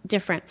that's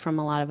different from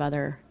a lot of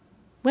other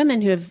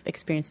women who have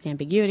experienced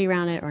ambiguity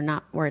around it or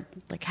not, or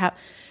like how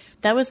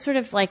that was sort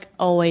of like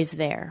always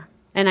there.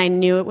 And I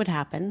knew it would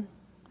happen.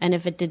 And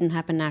if it didn't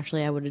happen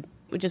naturally, I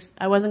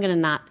wasn't going to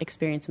not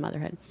experience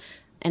motherhood.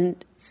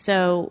 And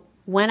so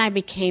when I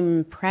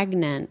became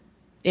pregnant,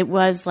 it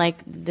was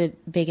like the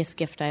biggest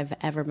gift I've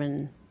ever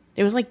been.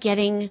 It was like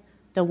getting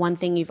the one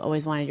thing you've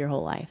always wanted your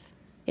whole life.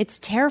 It's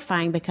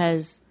terrifying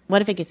because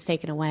what if it gets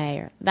taken away,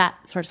 or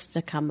that starts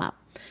to come up.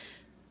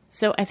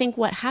 So I think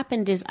what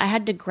happened is I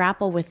had to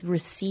grapple with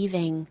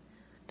receiving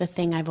the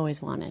thing I've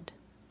always wanted.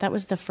 That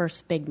was the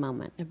first big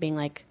moment of being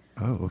like,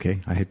 oh, okay.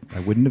 I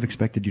wouldn't have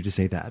expected you to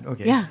say that.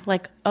 Okay. Yeah,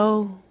 like,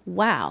 oh,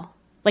 wow.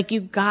 Like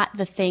you got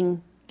the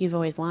thing you've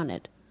always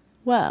wanted.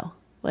 Whoa.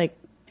 Like,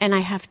 and I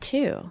have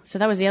too. So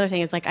that was the other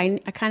thing. Is like I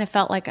kind of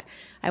felt like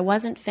I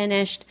wasn't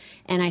finished,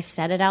 and I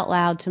said it out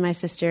loud to my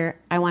sister.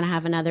 I want to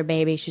have another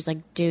baby. She's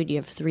like, dude, you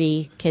have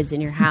 3 kids in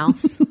your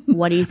house.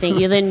 What do you think?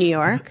 You live in New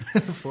York?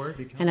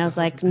 And I was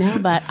like, no,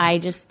 but I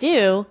just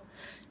do.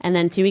 And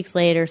then 2 weeks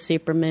later,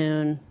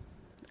 supermoon,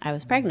 I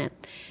was pregnant.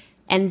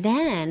 And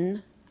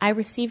then I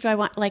received what I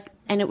want, like,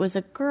 and it was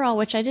a girl,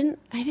 which I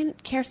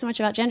didn't care so much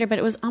about gender, but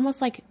it was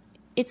almost like,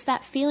 it's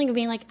that feeling of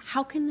being like,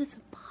 how can this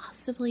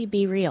possibly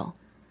be real?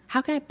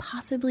 How can I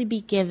possibly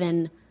be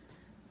given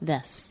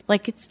this?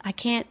 Like I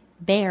can't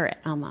bear it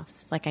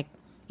almost, like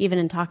even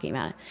in talking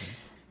about it.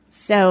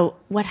 So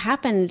what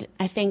happened,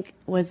 I think,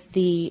 was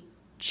the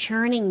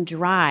churning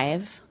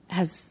drive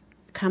has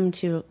come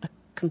to a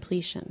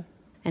completion.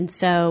 And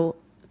so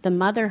the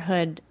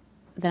motherhood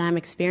that I'm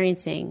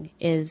experiencing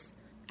is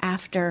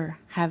after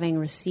having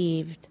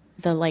received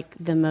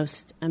the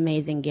most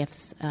amazing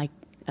gifts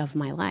of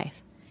my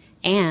life.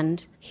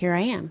 And here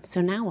I am.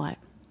 So now what?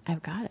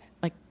 I've got it.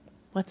 Like,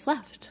 what's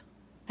left?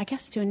 I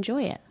guess to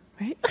enjoy it,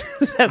 right?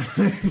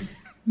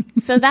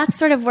 So that's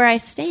sort of where I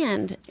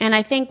stand. And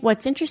I think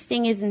what's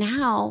interesting is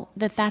now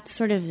that that's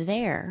sort of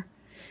there,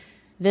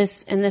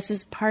 this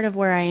is part of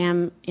where I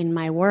am in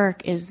my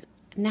work, is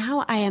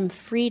now I am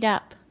freed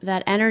up.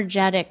 That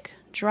energetic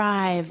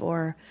drive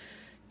or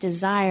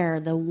desire,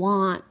 the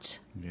want.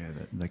 Yeah,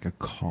 like a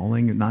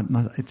calling. Not.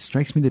 It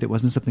strikes me that it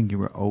wasn't something you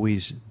were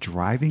always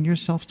driving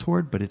yourself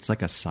toward, but it's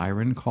like a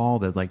siren call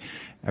that, like,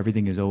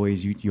 everything is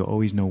always you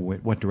always know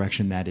what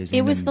direction that is.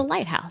 It was the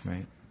lighthouse,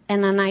 right?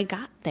 And then I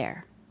got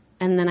there,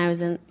 and then I was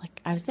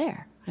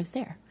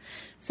there.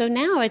 So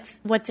now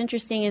what's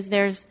interesting is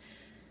there's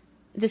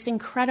this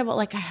incredible,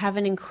 like, I have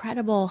an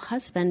incredible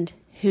husband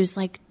who's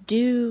like,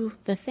 do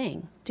the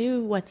thing,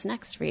 do what's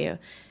next for you.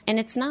 And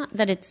it's not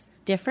that it's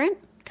different,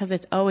 because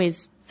it's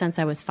always, since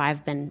I was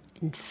 5, been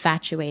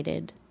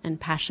infatuated and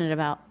passionate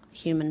about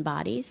human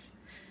bodies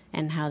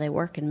and how they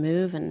work and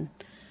move and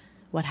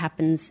what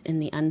happens in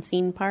the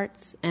unseen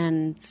parts.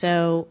 And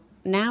so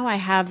now I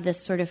have this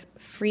sort of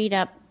freed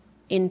up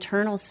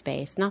internal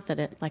space. Not that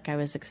it, like I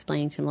was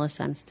explaining to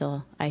Melissa, I'm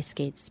still ice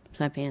skates,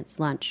 sweatpants,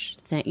 lunch.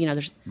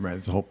 There's right.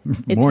 It's a whole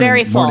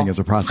very full. Morning is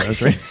a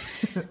process, right?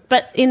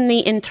 But in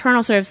the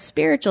internal sort of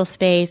spiritual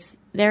space,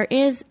 there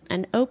is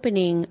an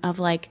opening of,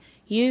 like,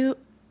 you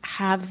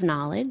have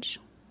knowledge,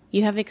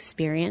 you have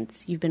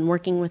experience, you've been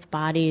working with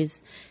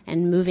bodies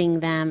and moving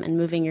them and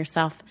moving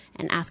yourself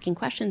and asking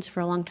questions for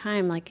a long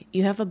time. Like,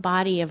 you have a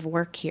body of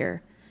work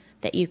here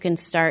that you can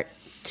start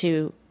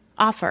to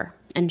offer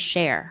and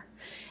share.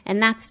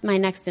 And that's my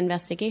next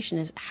investigation,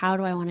 is how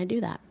do I want to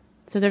do that?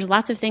 So there's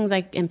lots of things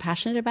I am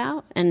passionate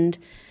about, and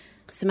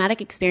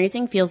somatic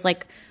experiencing feels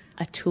like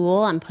a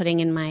tool I'm putting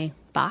in my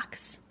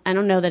box. I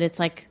don't know that it's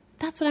like,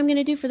 that's what I'm going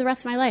to do for the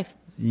rest of my life.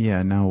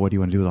 Yeah, now what do you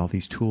want to do with all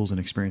these tools and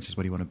experiences?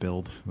 What do you want to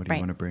build? What do you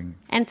want to bring?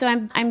 And so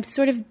I'm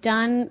sort of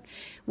done.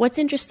 What's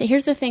interesting,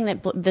 here's the thing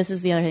this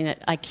is the other thing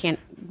that I can't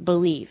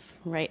believe,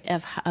 right,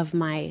 of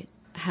my,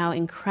 how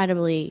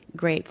incredibly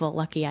grateful,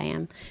 lucky I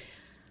am.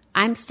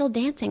 I'm still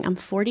dancing. I'm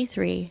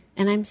 43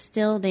 and I'm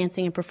still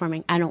dancing and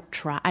performing. I don't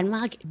try. I'm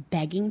not like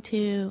begging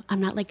to. I'm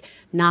not like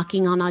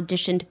knocking on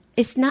auditioned.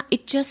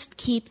 It just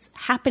keeps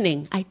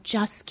happening. I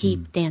just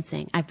keep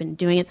dancing. I've been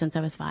doing it since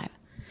I was 5.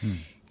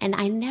 And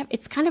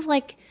it's kind of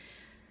like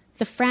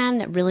the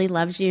friend that really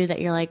loves you,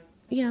 that you're like,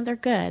 they're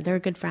good. They're a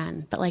good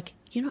friend. But, like,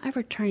 you don't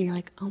ever turn, you're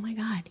like, oh my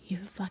God,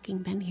 you've fucking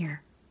been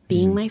here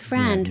being my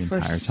friend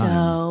for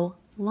so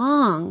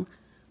long.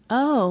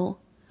 Oh,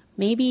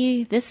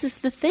 maybe this is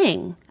the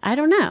thing. I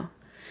don't know.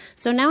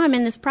 So now I'm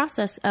in this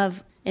process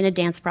in a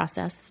dance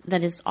process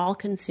that is all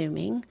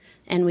consuming.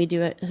 And we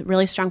do a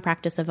really strong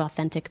practice of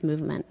authentic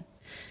movement.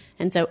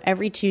 And so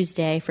every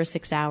Tuesday for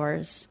 6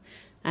 hours,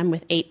 I'm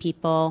with 8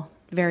 people,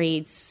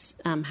 varies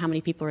how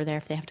many people are there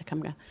if they have to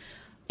come to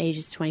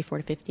ages 24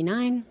 to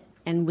 59.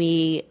 And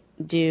we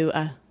do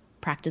a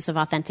practice of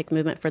authentic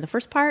movement for the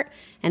first part.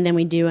 And then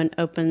we do an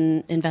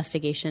open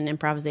investigation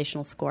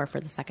improvisational score for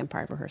the second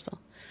part of rehearsal.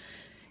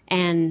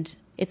 And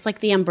it's like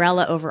the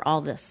umbrella over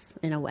all this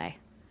in a way.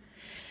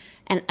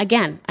 And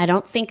again, I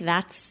don't think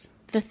that's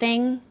the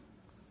thing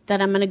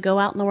that I'm going to go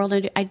out in the world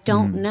and do. I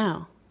don't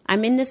know.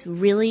 I'm in this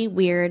really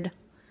weird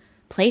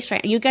place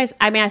right now. You guys,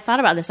 I thought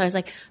about this. I was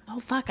like, oh,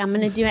 fuck, I'm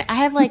going to do it. I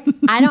have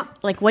I don't,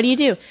 what do you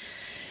do?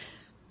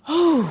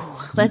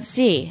 Let's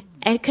see.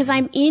 Because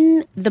I'm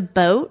in the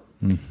boat.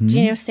 Mm-hmm. Do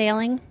you know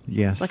sailing?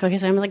 Yes. Like, okay,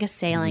 so I'm like a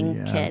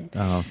sailing kid.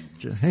 Oh,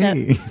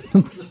 hey.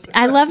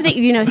 I love that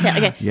you know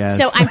sailing. Okay. Yes.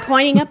 So I'm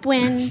pointing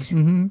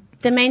upwind,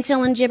 the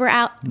mainsail and jibber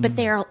out, but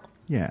they're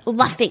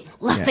luffing.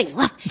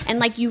 And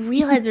like you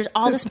realize there's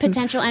all this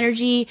potential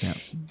energy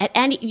at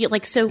any,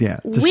 like, so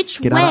just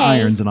which get way, out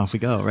of irons and off we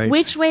go, right?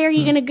 which way are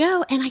you going to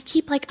go? And I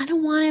keep like, I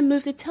don't want to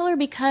move the tiller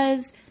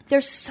because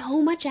there's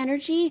so much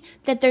energy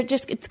that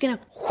it's going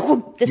to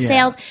whoop the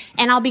sails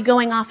and I'll be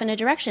going off in a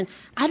direction.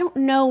 I don't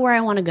know where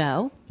I want to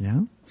go.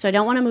 Yeah. So I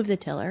don't want to move the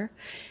tiller.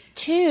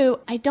 2,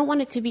 I don't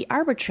want it to be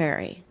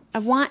arbitrary. I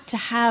want to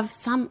have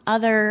some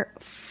other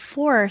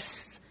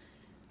force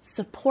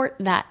support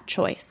that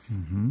choice.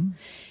 Mm-hmm.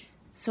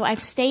 So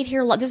I've stayed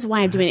here. This is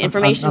why I'm doing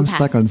information. I'm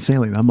stuck on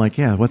sailing. I'm like,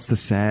 what's the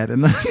sad?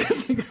 And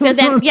so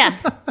then,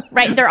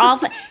 right. They're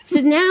all. So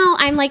now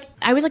I'm like,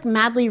 I was like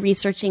madly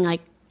researching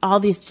like all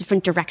these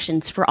different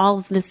directions for all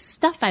of this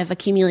stuff I've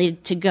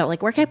accumulated to go.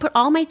 Like, where can I put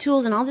all my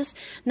tools and all this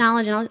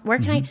knowledge and where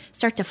can I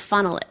start to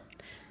funnel it?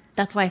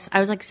 That's why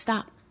I was like,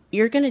 stop.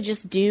 You're going to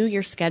just do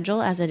your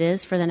schedule as it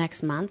is for the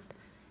next month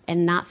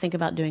and not think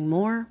about doing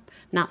more,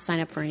 not sign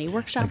up for any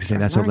workshops. Like I say,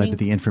 that's what led to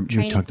the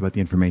you talked about the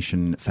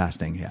information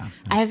fasting. Yeah.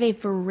 I have a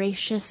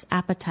voracious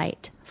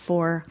appetite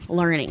for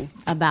learning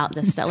about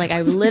this stuff. Like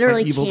I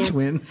literally evil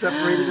twin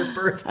separated at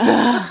birth.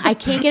 I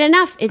can't get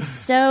enough. It's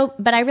so,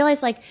 but I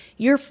realized like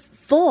you're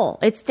full.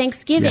 It's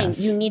Thanksgiving. Yes.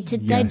 You need to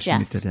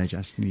digest. You need to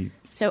digest.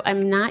 So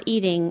I'm not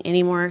eating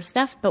any more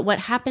stuff. But what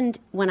happened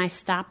when I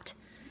stopped,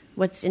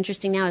 what's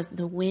interesting now is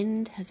the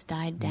wind has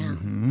died down.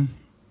 Mm-hmm.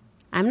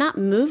 I'm not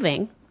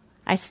moving.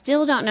 I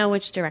still don't know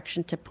which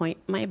direction to point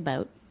my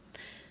boat,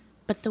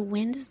 but the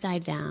wind has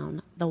died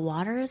down. The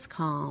water is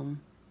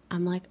calm.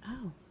 I'm like,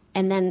 oh.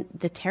 And then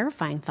the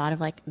terrifying thought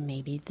of like,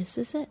 maybe this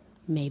is it.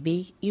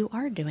 Maybe you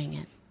are doing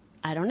it.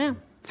 I don't know.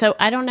 So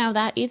I don't know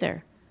that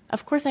either.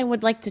 Of course, I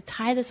would like to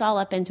tie this all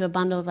up into a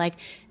bundle of like,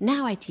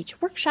 now I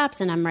teach workshops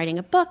and I'm writing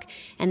a book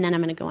and then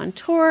I'm going to go on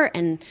tour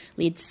and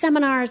lead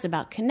seminars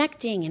about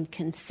connecting and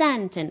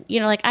consent. And, you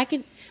know, like I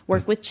could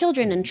work with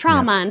children and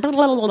trauma and blah,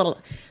 blah, blah, blah, blah.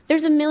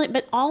 There's a million,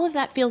 but all of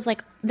that feels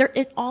like,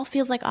 it all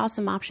feels like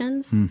awesome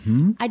options.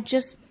 Mm-hmm. I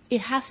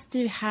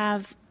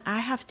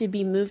have to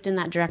be moved in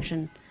that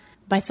direction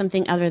by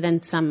something other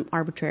than some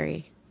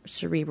arbitrary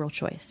cerebral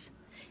choice.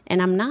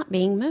 And I'm not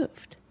being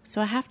moved.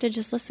 So I have to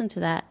just listen to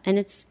that. And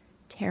it's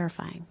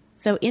terrifying.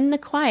 So in the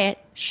quiet,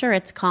 sure,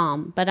 it's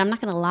calm, but I'm not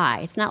going to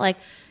lie. It's not like,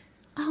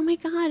 oh my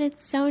God,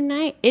 it's so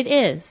nice. It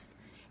is.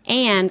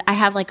 And I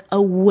have like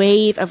a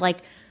wave of like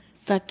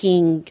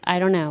fucking, I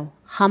don't know,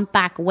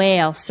 humpback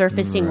whale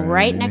surfacing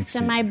right next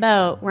to my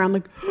boat where I'm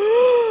like,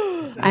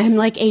 I'm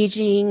like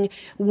aging,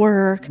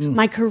 work,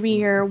 my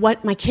career,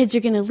 what my kids are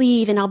going to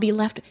leave and I'll be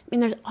left. I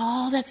mean, there's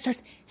all that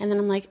starts. And then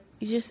I'm like,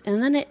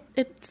 and then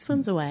it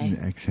swims away.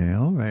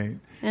 Exhale, right.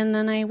 And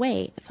then I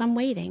wait. So I'm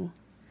waiting.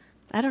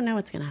 I don't know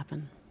what's going to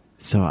happen.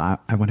 So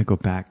I want to go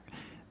back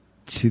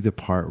to the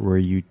part where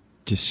you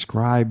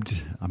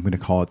described, I'm going to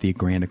call it the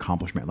grand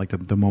accomplishment, like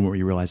the moment where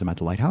you realize I'm at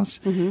the lighthouse.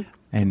 Mm-hmm.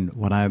 And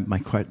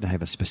I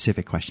have a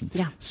specific question.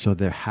 Yeah. So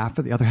the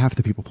other half of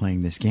the people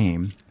playing this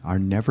game are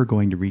never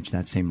going to reach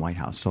that same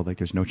lighthouse. So like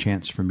there's no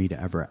chance for me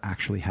to ever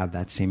actually have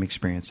that same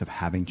experience of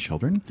having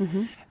children.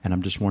 Mm-hmm. And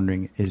I'm just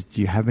wondering, do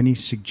you have any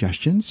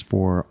suggestions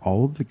for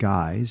all of the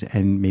guys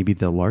and maybe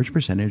the large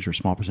percentage or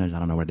small percentage, I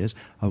don't know what it is,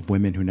 of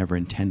women who never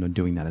intend on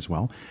doing that as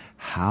well?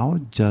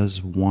 How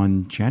does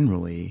one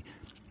generally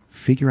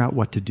figure out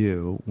what to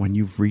do when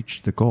you've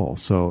reached the goal?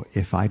 So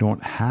if I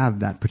don't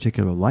have that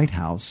particular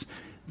lighthouse,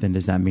 then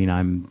does that mean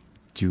I'm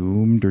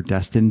doomed or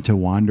destined to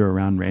wander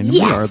around randomly?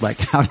 Yes. Or like,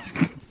 how?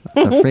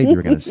 I was afraid you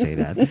were going to say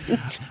that.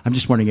 I'm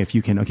just wondering if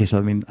you can. Okay, so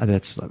I mean,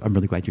 I'm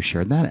really glad you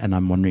shared that, and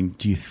I'm wondering,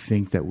 do you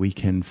think that we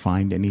can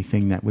find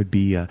anything that would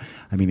be?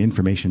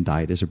 Information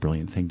diet is a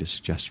brilliant thing to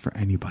suggest for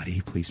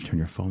anybody. Please turn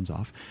your phones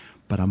off.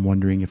 But I'm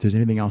wondering if there's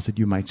anything else that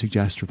you might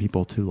suggest for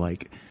people to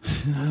like.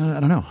 I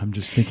don't know. I'm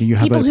just thinking you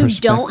have people who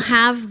don't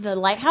have the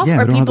lighthouse, or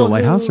people don't have the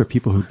lighthouse, or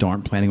people who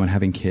aren't planning on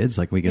having kids.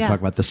 Like we can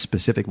talk about the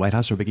specific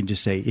lighthouse, or we can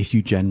just say if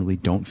you generally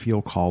don't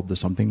feel called to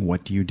something,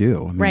 what do you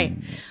do? I mean, right.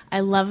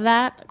 I love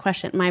that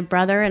question. My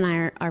brother and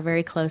I are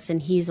very close,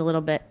 and he's a little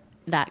bit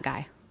that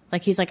guy.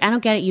 Like he's like, I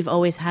don't get it. You've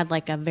always had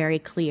like a very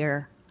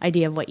clear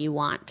idea of what you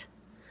want.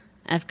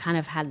 I've kind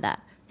of had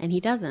that, and he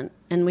doesn't.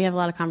 And we have a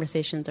lot of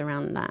conversations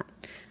around that.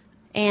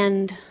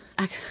 And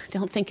I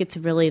don't think it's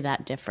really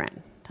that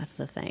different. That's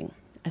the thing.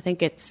 I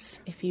think it's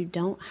if you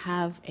don't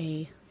have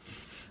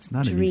it's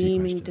not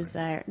dreaming question,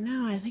 desire. Right?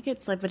 No, I think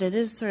it's like, but it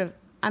is sort of,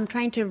 I'm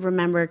trying to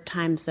remember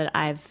times that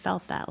I've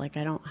felt that. Like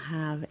I don't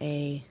have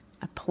a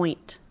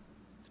point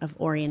of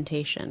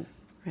orientation,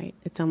 right?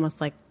 It's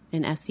almost like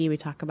in SE we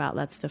talk about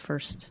that's the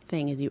first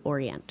thing is you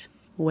orient.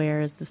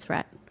 Where is the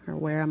threat? Or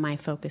where am I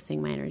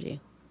focusing my energy?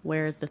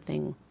 Where is the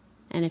thing?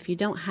 And if you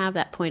don't have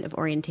that point of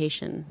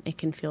orientation, it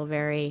can feel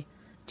very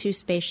too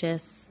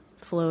spacious,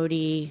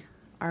 floaty,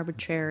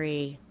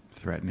 arbitrary,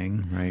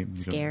 threatening, right?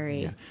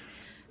 Scary.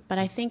 But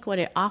I think what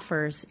it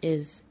offers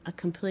is a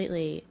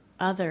completely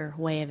other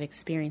way of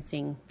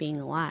experiencing being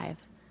alive,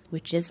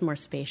 which is more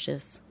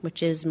spacious,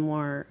 which is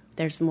more,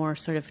 there's more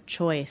sort of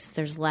choice.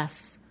 There's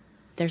less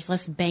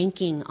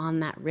banking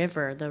on that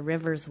river. The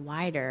river's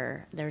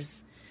wider.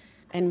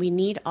 And we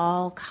need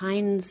all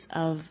kinds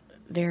of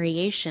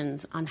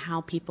variations on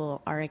how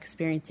people are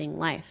experiencing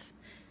life.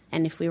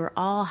 And if we were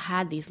all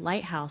had these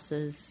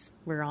lighthouses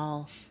we're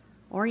all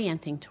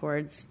orienting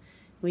towards,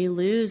 we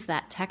lose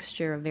that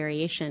texture of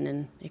variation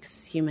in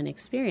human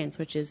experience,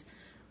 which is,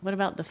 what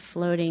about the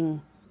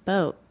floating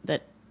boat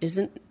that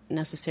isn't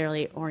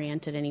necessarily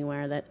oriented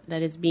anywhere,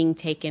 that is being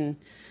taken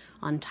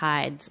on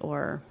tides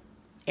or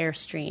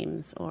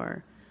airstreams,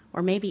 or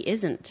maybe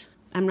isn't.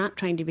 I'm not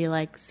trying to be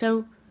like,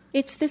 so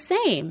it's the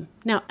same.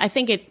 No, I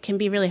think it can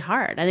be really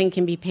hard. I think it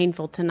can be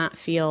painful to not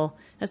feel,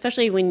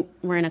 especially when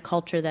we're in a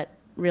culture that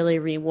really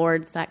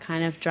rewards that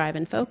kind of drive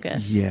and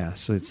focus. Yeah,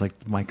 so it's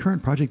like my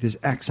current project is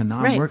X, and now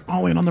I'm Right. working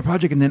all in on the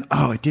project, and then,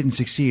 it didn't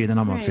succeed, and then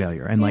I'm a Right.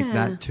 failure. And like Yeah.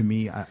 that, to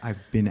me, I've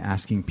been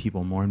asking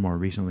people more and more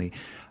recently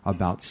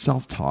about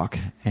self-talk,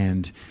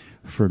 and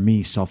for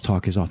me,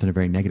 self-talk is often a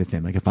very negative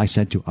thing. Like if I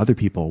said to other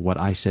people what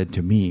I said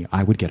to me,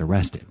 I would get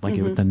arrested. Like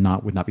it would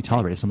would not be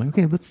tolerated. So I'm like,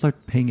 okay, let's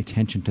start paying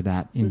attention to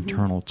that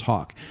internal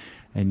talk.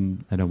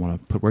 And I don't want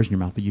to put words in your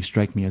mouth, but you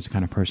strike me as the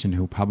kind of person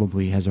who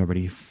probably has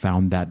already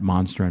found that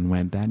monster and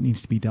went, that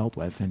needs to be dealt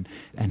with, and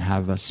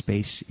have a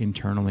space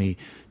internally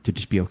to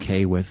just be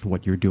okay with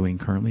what you're doing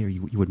currently, or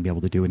you wouldn't be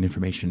able to do an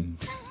information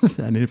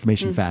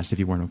fast if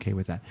you weren't okay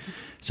with that.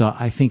 So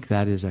I think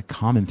that is a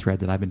common thread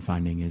that I've been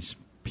finding is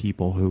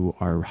people who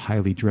are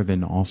highly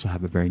driven also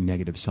have a very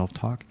negative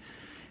self-talk.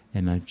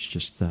 And it's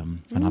just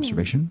an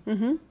observation.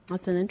 Mm-hmm.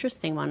 That's an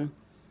interesting one.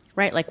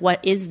 Right, like what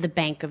is the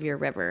bank of your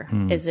river?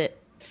 Is it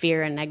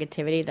fear and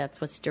negativity? That's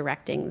what's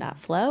directing that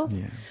flow?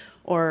 Yeah.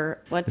 Or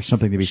what's There's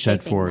something to be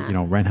said shaping for,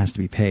 that? rent has to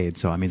be paid.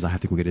 So that means I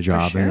have to go get a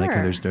job. And like,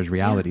 sure. there's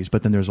realities,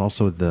 but then there's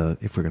also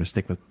if we're going to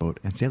stick with boat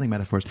and sailing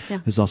metaphors,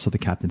 there's also the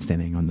captain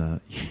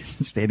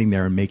standing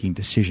there and making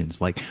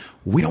decisions. Like,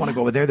 we don't want to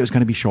go over there. There's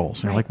going to be shoals.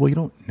 And you're like, well, you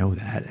don't know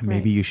that. And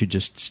maybe you should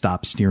just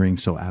stop steering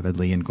so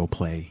avidly and go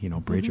play,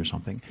 bridge or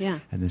something. Yeah.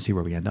 And then see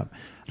where we end up.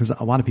 There's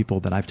a lot of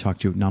people that I've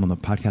talked to, not on the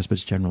podcast, but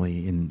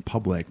generally in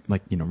public,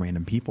 like,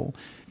 random people.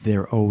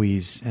 They're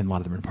always, and a lot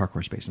of them are in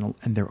parkour space, and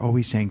they're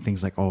always saying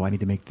things like, I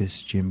need to make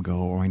this gym go,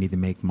 or I need to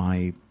make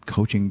my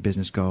coaching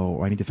business go,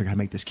 or I need to figure out how to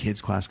make this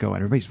kids class go. And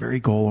everybody's very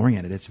goal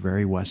oriented. It's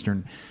very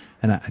Western.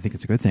 And I think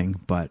it's a good thing,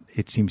 but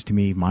it seems to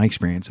me, my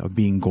experience of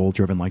being goal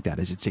driven like that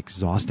is it's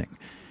exhausting.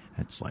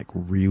 It's like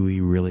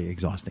really, really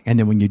exhausting. And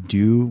then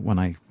when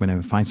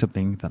I find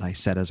something that I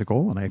set as a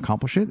goal and I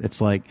accomplish it, it's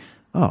like,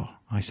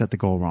 I set the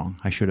goal wrong.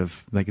 I should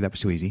have, that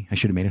was too easy. I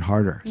should have made it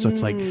harder. So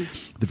it's like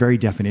the very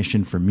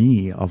definition for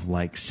me of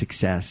like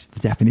success, the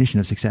definition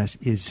of success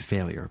is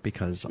failure,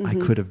 because I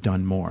could have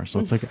done more. So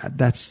it's like,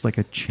 that's like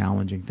a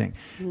challenging thing.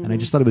 And I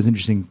just thought it was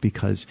interesting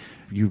because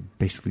you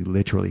basically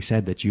literally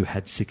said that you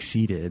had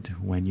succeeded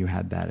when you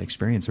had that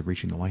experience of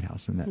reaching the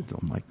lighthouse. And that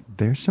I'm like,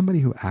 there's somebody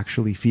who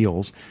actually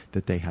feels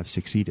that they have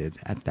succeeded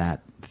at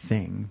that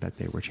thing that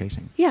they were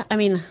chasing. Yeah, I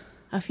mean,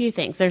 a few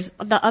things. There's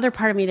the other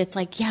part of me that's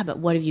like, yeah, but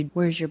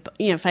where's your,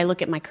 if I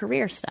look at my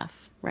career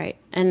stuff, right?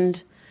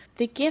 And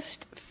the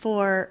gift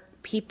for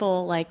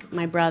people like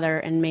my brother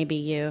and maybe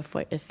you,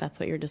 if that's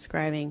what you're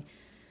describing,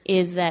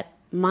 is that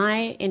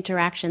my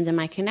interactions and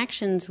my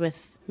connections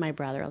with my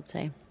brother, let's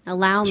say,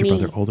 allow Is me. your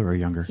brother older or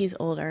younger? He's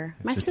older.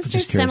 My Just sister's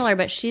curious. similar,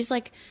 but she's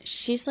like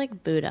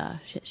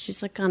Buddha.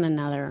 She's like on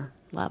another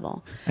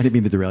level. I didn't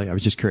mean to derail you. I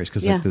was just curious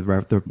because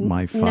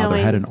my father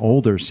Knowing- had an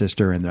older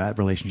sister, and that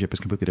relationship is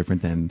completely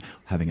different than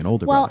having an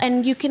older Well, brother.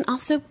 and you can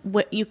also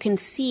you can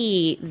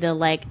see the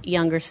like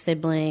younger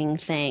sibling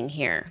thing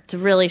here. It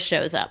really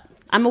shows up.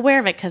 I'm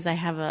aware of it because I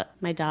have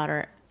my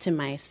daughter to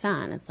my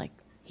son. It's like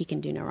he can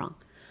do no wrong,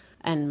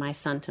 and my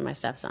son to my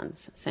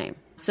stepson's same.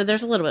 So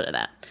there's a little bit of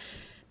that.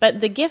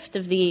 But the gift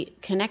of the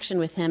connection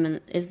with him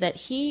is that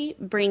he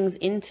brings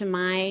into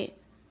my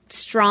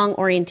strong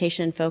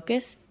orientation and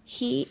focus.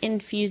 He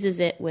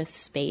infuses it with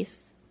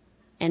space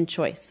and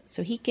choice.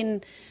 So we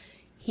can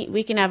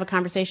have a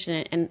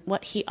conversation, and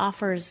what he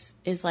offers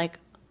is like,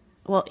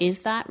 well, is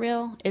that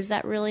real? Is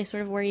that really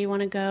sort of where you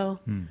want to go?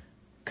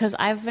 Because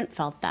I haven't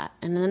felt that.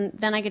 And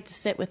then I get to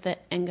sit with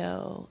it and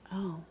go,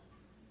 oh,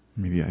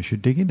 Maybe I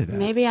should dig into that.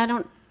 maybe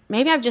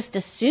I've just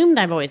assumed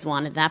I've always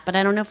wanted that, but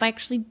I don't know if I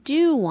actually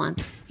do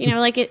want,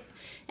 like it.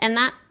 And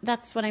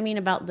that's what I mean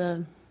about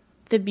the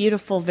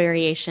beautiful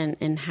variation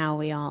in how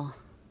we all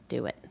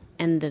do it.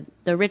 And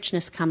the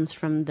richness comes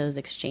from those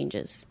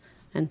exchanges.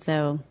 And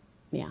so,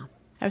 yeah.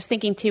 I was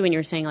thinking, too, when you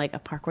were saying, like, a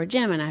parkour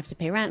gym and I have to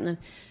pay rent. And then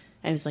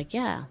I was like,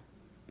 yeah,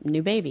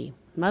 new baby,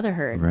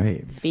 motherhood.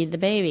 Right. Feed the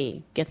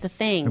baby, get the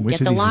thing, And which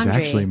get of the these laundry.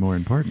 is actually more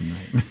important,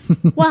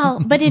 right? Well,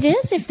 but it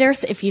is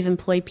if you've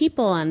employed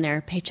people and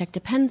their paycheck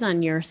depends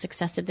on your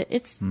success.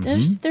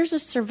 There's a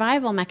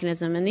survival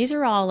mechanism, and these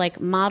are all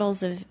like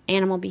models of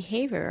animal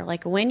behavior.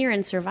 Like when you're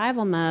in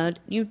survival mode,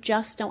 you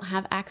just don't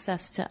have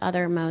access to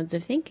other modes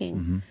of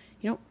thinking.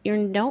 You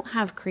don't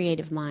have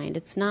creative mind.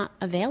 It's not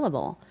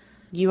available.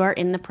 You are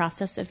in the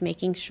process of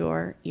making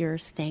sure you're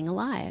staying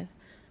alive.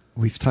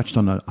 We've touched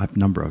on a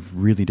number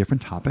of really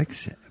different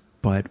topics,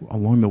 but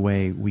along the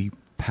way, we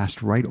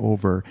passed right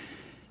over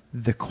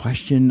the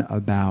question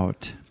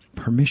about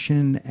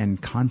permission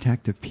and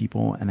contact of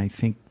people. And I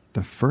think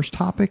the first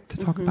topic to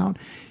talk about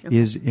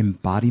is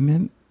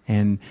embodiment.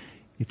 And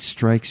it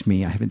strikes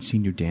me, I haven't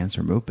seen you dance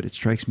or move, but it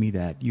strikes me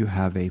that you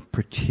have a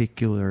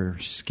particular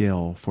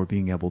skill for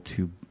being able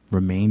to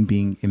remain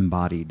being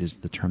embodied, is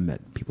the term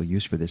that people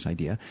use for this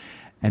idea.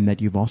 And that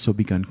you've also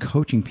begun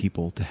coaching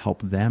people to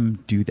help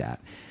them do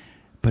that.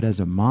 But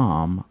as a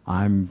mom,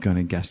 I'm going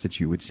to guess that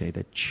you would say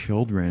that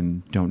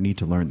children don't need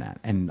to learn that.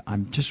 And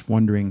I'm just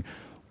wondering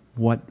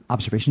what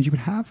observations you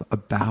would have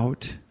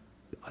about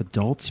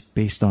adults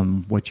based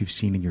on what you've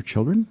seen in your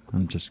children.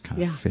 I'm just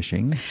kind of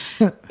fishing.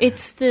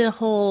 It's the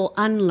whole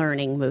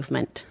unlearning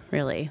movement,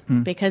 really.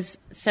 Because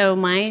so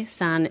my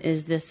son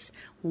is this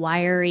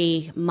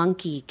wiry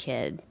monkey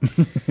kid.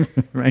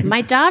 Right.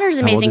 My daughter's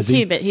amazing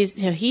too, but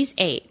he's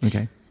 8.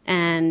 Okay.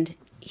 And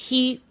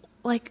he,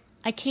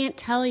 I can't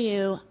tell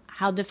you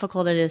how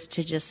difficult it is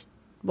to just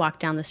walk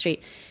down the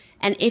street.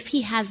 And if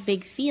he has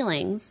big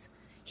feelings,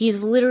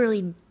 he's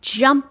literally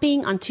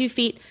jumping on 2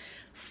 feet,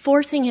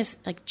 forcing his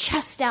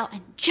chest out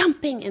and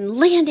jumping and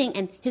landing,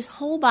 and his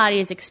whole body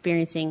is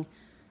experiencing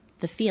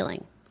the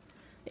feeling.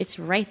 It's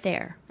right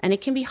there. And it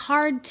can be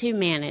hard to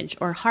manage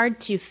or hard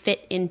to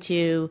fit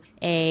into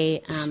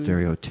a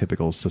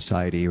stereotypical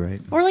society,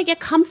 right? Or a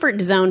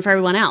comfort zone for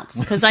everyone else.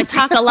 Because I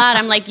talk a lot.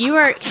 I'm like,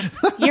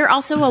 you're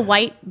also a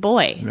white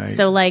boy. Right.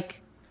 So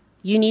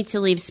you need to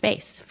leave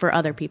space for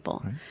other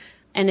people. Right.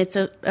 And it's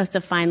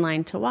a fine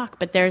line to walk.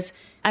 But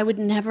I would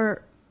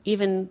never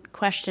even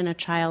question a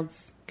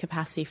child's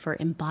capacity for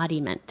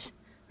embodiment,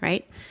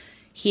 right?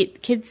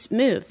 Kids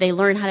move. They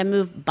learn how to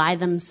move by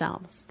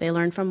themselves. They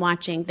learn from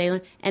watching.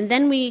 And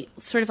then we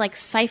sort of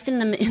siphon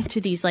them into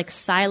these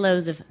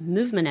silos of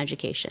movement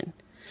education.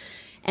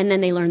 And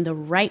then they learn the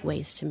right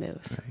ways to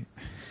move. Right.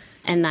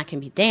 And that can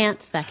be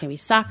dance, that can be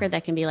soccer,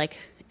 that can be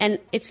and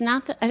it's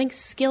not that I think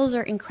skills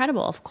are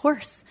incredible, of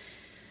course.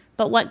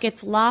 But what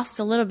gets lost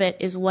a little bit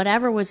is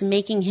whatever was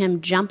making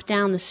him jump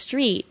down the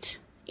street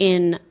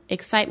in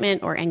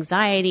excitement or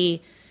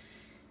anxiety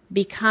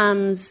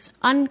becomes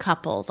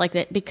uncoupled.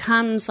 It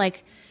becomes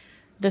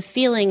the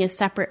feeling is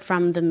separate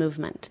from the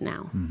movement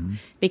now. Mm-hmm.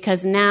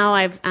 Because now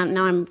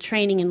I'm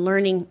training and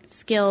learning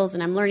skills,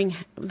 and I'm learning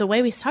the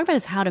way we talk about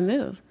is how to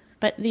move.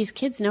 But these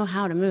kids know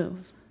how to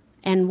move.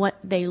 And what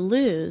they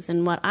lose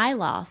and what I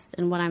lost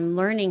and what I'm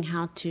learning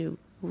how to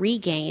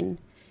regain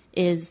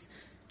is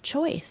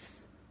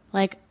choice.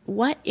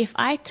 What if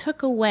I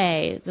took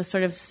away the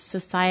sort of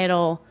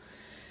societal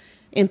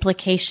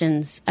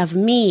implications of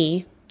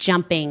me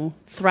jumping,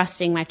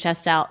 thrusting my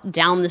chest out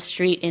down the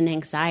street in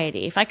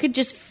anxiety? If I could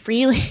just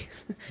freely...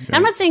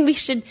 I'm not saying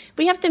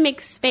we have to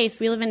make space.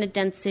 We live in a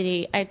dense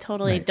city. I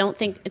totally don't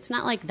think... It's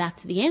not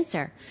that's the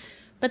answer.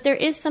 But there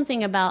is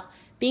something about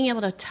being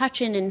able to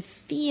touch in and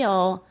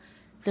feel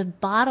the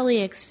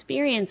bodily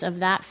experience of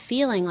that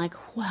feeling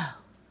whoa,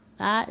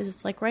 that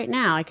is right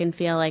now. I can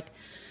feel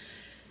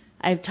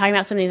I'm talking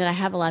about something that I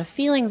have a lot of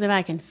feelings about.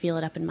 I can feel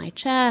it up in my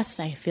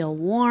chest. I feel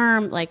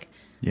warm.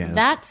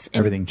 That's...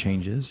 Everything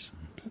changes.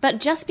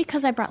 But just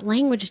because I brought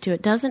language to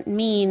it doesn't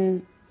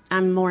mean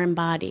I'm more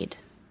embodied.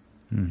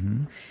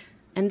 Mm-hmm.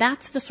 And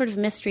that's the sort of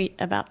mystery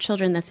about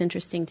children that's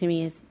interesting to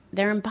me, is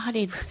they're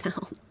embodied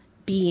without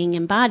being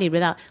embodied,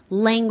 without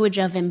language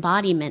of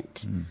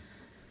embodiment. Mm.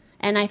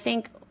 And I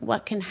think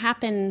what can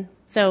happen,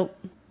 so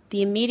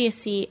the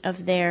immediacy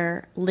of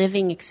their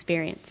living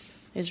experience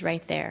is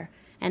right there.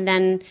 And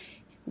then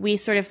we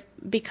sort of,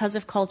 because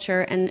of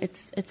culture, and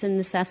it's a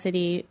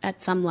necessity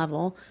at some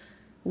level,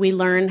 we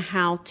learn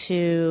how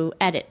to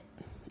edit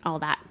all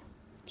that.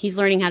 He's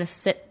learning how to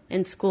sit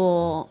in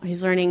school.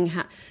 He's learning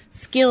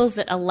skills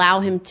that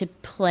allow him to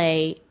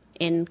play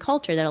in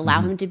culture, that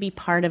allow him to be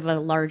part of a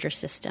larger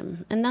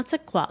system. And that's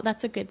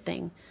a good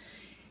thing.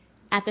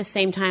 At the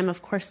same time,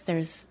 of course,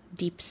 there's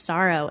deep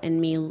sorrow in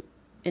me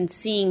in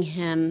seeing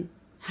him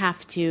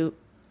have to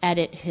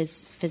edit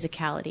his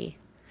physicality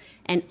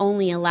and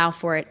only allow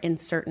for it in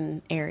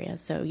certain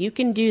areas. So you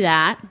can do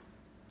that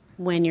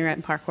when you're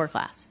at parkour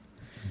class.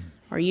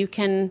 Or you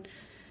can...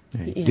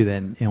 You do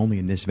that only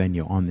in this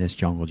venue, on this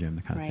jungle gym,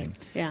 the kind of thing.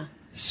 Yeah.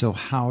 So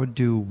how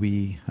do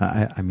we,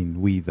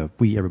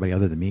 we, everybody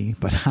other than me,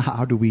 but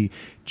how do we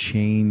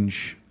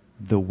change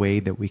the way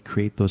that we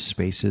create those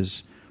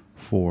spaces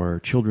for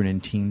children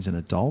and teens and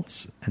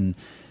adults? And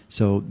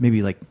so maybe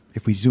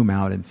if we zoom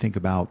out and think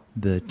about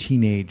the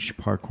teenage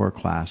parkour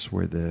class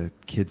where the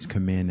kids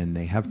come in and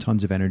they have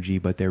tons of energy,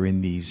 but they're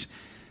in these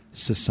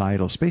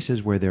societal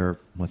spaces where they're,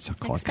 let's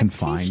call it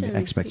confined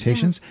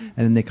expectations. Yeah.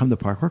 And then they come to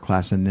parkour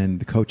class and then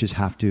the coaches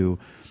have to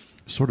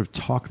sort of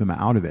talk them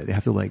out of it. They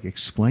have to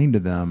explain to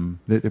them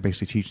that they're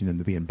basically teaching them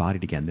to be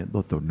embodied again,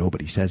 though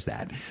nobody says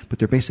that, but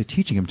they're basically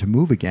teaching them to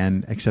move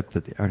again, except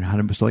that they're how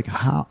to, so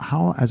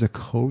how as a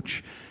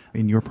coach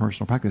in your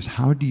personal practice,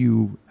 how do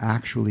you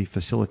actually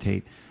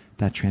facilitate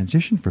that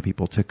transition for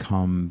people to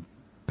come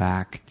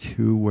back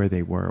to where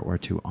they were, or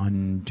to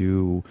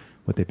undo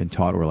what they've been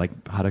taught, or like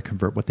how to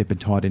convert what they've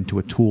been taught into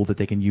a tool that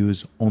they can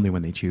use only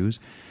when they choose.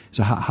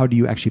 So how do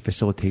you actually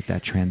facilitate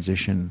that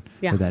transition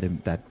or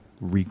that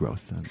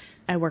regrowth?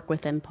 I work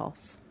with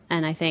impulse.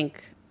 And I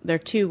think there are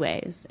two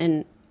ways.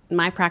 In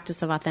my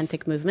practice of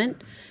authentic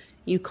movement,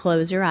 you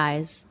close your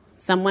eyes.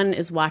 Someone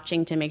is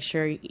watching to make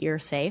sure you're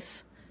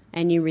safe,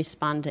 and you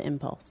respond to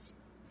impulse.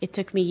 It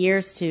took me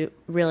years to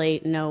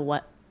really know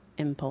what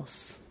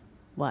impulse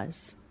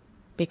was,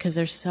 because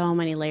there's so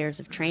many layers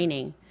of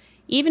training,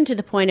 even to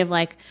the point of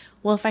like,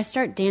 well, if I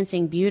start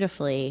dancing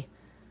beautifully,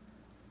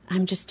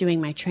 I'm just doing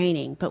my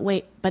training. But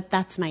wait, but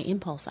that's my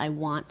impulse. I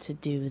want to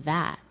do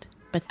that.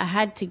 But I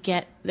had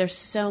to there's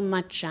so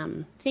much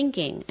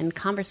thinking and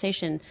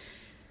conversation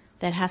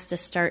that has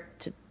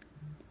to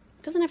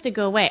doesn't have to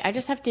go away. I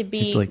just have to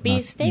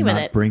stay with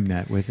it. Not bring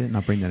that with it,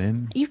 not bring that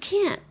in. You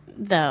can't,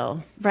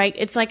 though, right?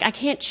 It's like I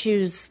can't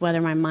choose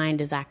whether my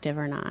mind is active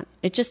or not.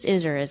 It just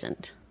is or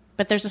isn't.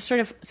 But there's a sort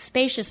of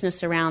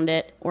spaciousness around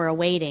it, or a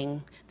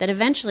waiting, that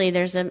eventually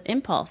there's an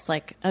impulse.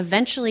 Like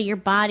eventually your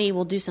body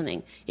will do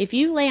something. If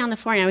you lay on the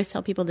floor, and I always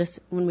tell people this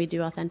when we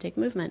do authentic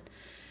movement,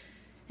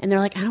 and they're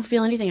like, I don't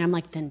feel anything. I'm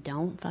like, then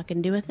don't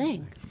fucking do a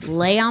thing.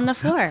 Lay on the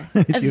floor.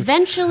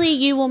 Eventually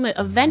you will move.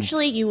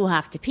 Eventually you will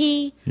have to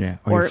pee. Yeah.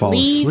 Or you fall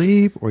leave.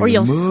 Asleep, or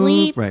you'll move.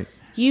 Sleep. Right.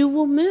 You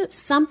will move.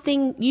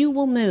 You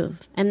will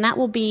move. And that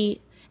will be,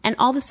 and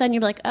all of a sudden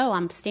you'll be like, oh,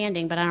 I'm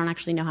standing, but I don't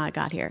actually know how I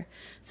got here.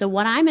 So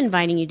what I'm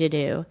inviting you to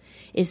do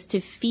is to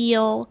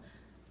feel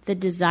the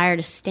desire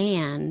to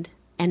stand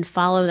and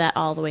follow that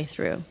all the way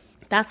through.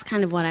 That's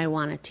kind of what I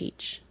want to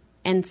teach.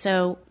 And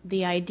so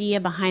the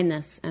idea behind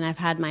this, and I've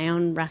had my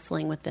own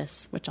wrestling with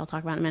this, which I'll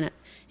talk about in a minute,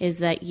 is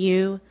that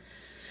you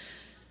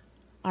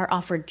are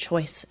offered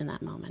choice in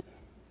that moment.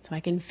 So I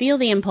can feel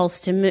the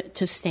impulse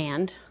to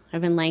stand. I've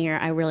been laying here.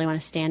 I really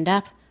want to stand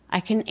up. I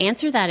can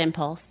answer that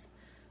impulse,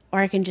 or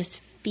I can just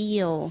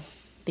feel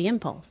the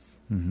impulse.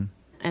 Mm-hmm.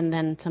 And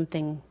then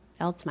something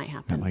else might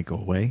happen. That might go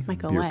away. Might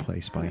go be away.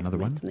 Replaced by another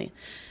one.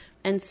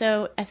 And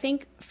so I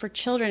think for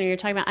children, you're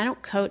talking about, I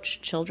don't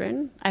coach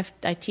children. I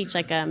teach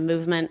like a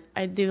movement.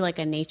 I do like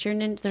a nature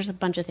ninja. There's a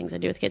bunch of things I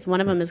do with kids.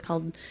 One of them is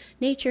called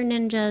Nature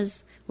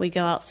Ninjas. We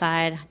go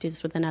outside, do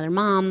this with another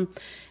mom,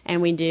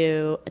 and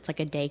it's like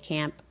a day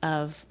camp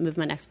of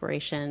movement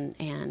exploration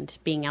and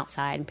being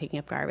outside and picking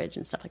up garbage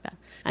and stuff like that.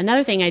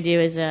 Another thing I do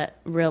is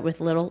with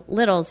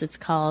littles. It's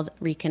called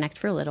Reconnect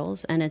for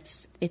Littles, and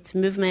it's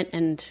movement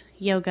and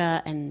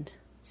yoga and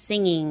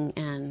singing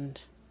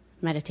and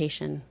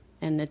meditation.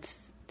 And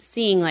it's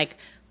seeing like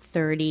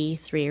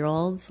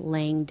 33-year-olds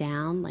laying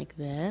down like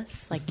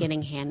this, like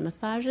getting hand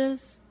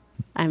massages.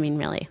 I mean,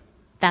 really,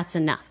 that's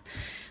enough.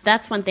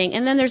 That's one thing.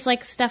 And then there's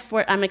like stuff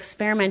where I'm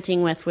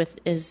experimenting with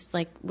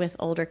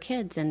older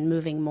kids and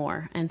moving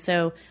more. And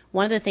so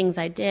one of the things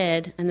I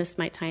did, and this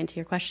might tie into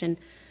your question,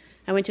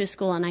 I went to a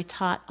school and I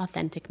taught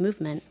authentic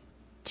movement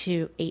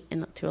to 8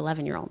 and to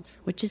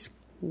 11-year-olds, which is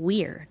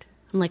weird.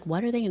 I'm like,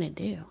 what are they going to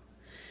do?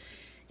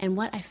 And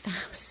what I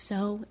found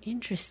so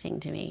interesting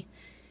to me,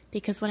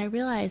 because what I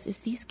realized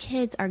is these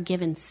kids are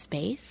given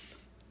space,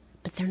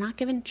 but they're not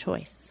given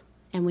choice.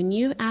 And when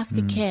you ask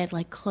a kid,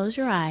 like, close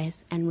your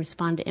eyes and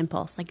respond to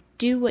impulse, like,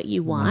 do what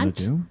you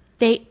want,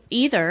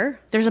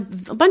 there's a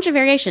bunch of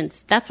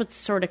variations. That's what's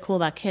sort of cool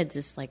about kids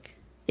is like,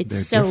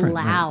 it's they're so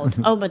loud.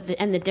 Right?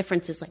 And the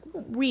difference is like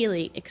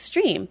really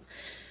extreme.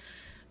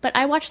 But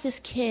I watched this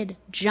kid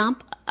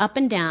jump up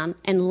and down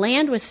and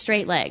land with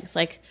straight legs.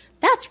 Like,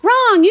 that's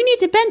wrong. You need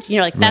to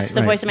bend. That's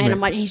the voice in my head.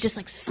 And he's just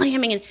like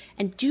slamming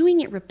and doing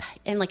it.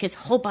 And like his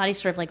whole body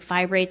sort of like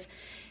vibrates.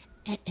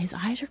 And his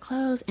eyes are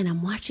closed. And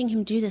I'm watching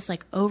him do this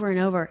like over and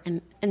over.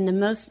 And in the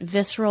most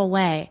visceral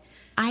way,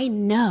 I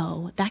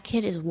know that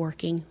kid is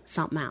working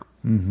something out.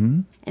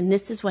 Mm-hmm. And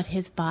this is what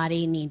his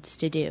body needs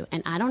to do.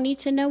 And I don't need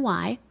to know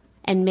why.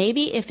 And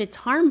maybe if it's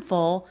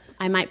harmful,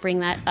 I might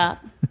bring that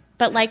up.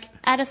 But like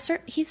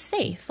he's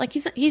safe. Like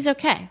he's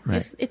okay.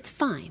 Right. It's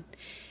fine.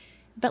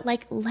 But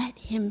like, let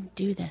him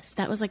do this.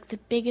 That was like the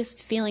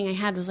biggest feeling I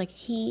had was like,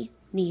 he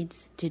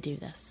needs to do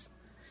this.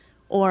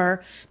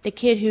 Or the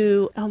kid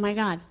who, oh my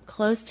God,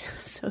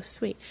 so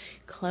sweet,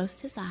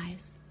 closed his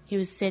eyes. He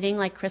was sitting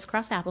like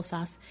crisscross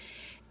applesauce.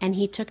 And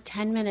he took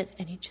 10 minutes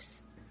and he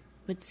just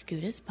would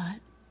scoot his butt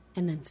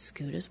and then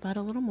scoot his butt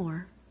a little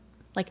more.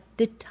 Like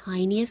the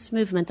tiniest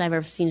movements I've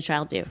ever seen a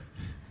child do.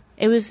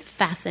 It was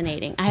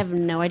fascinating. I have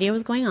no idea what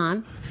was going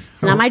on.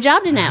 It's not my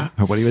job to know.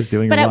 What he was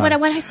doing. But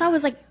what I saw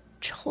was like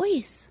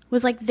choice.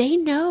 Was like they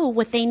know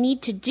what they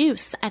need to do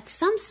at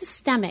some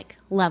systemic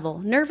level.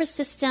 Nervous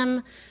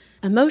system,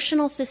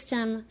 emotional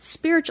system,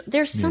 spiritual.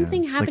 There's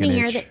something happening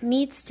here that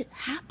needs to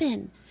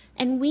happen.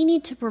 And we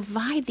need to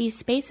provide these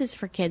spaces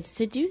for kids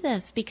to do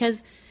this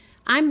because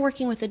I'm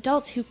working with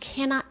adults who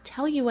cannot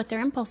tell you what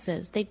their impulse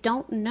is. They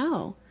don't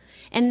know.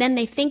 And then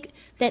they think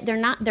that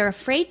they're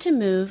afraid to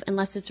move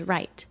unless it's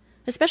right.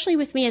 Especially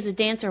with me as a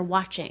dancer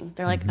watching.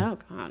 They're like, oh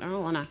God, I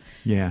don't want to.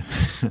 Yeah.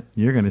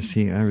 You're going to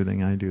see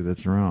everything I do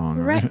that's wrong.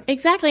 Right.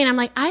 Exactly. And I'm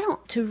like,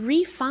 to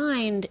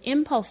refine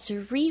impulse,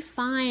 to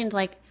refine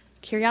like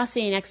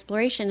curiosity and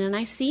exploration. And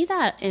I see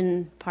that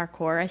in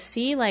parkour. I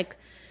see like,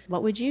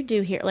 what would you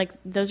do here? Like,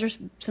 those are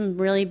some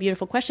really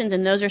beautiful questions.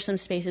 And those are some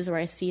spaces where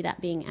I see that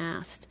being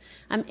asked.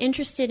 I'm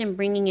interested in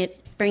bringing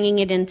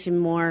it into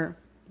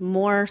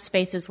more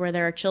spaces where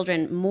there are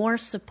children, more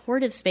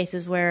supportive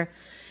spaces where,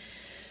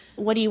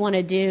 what do you want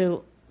to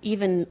do?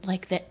 Even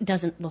like that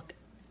doesn't look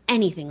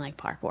anything like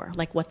parkour,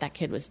 like what that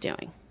kid was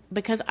doing.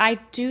 Because I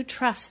do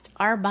trust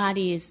our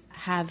bodies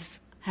have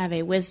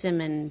a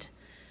wisdom and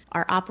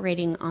are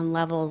operating on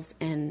levels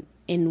and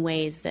in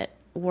ways that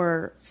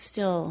we're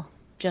still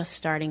just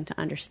starting to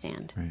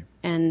understand. Right.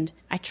 And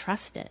I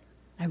trust it.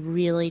 I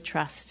really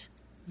trust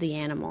the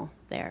animal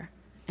there.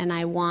 And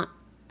I want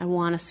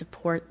to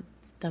support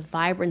the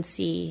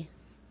vibrancy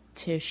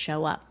to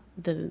show up,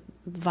 the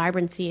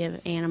vibrancy of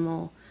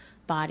animal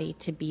body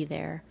to be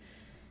there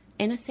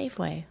in a safe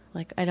way.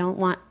 Like, I don't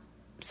want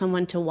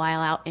someone to while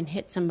out and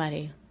hit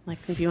somebody. Like,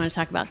 if you want to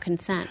talk about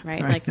consent,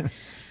 right? Like,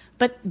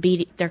 but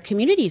there are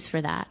communities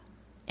for that.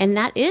 And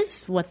that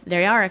is what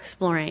they are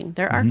exploring.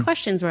 There are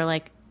questions where,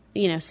 like,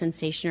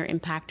 sensation or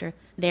impact, or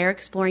they're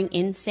exploring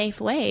in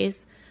safe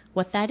ways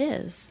what that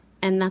is.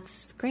 And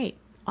that's great.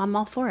 I'm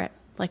all for it.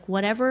 Like,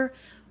 whatever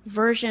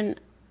version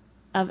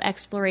of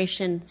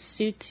exploration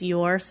suits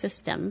your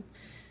system,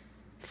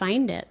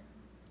 find it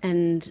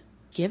and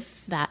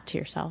give that to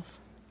yourself.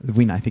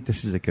 Weena, I think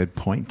this is a good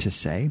point to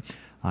say.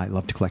 I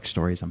love to collect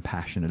stories. I'm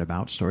passionate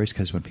about stories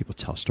because when people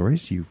tell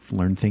stories, you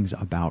learn things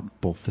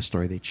about both the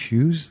story they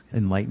choose,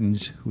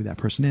 enlightens who that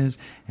person is,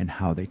 and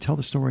how they tell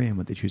the story and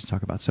what they choose to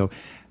talk about. So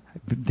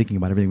I've been thinking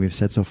about everything we've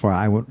said so far.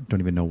 I don't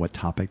even know what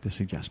topic to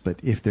suggest, but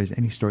if there's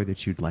any story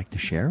that you'd like to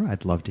share,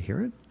 I'd love to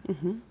hear it.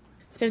 Mm-hmm.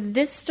 So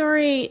this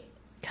story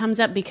comes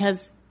up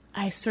because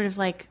I sort of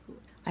I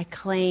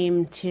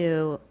claim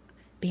to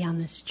be on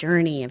this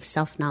journey of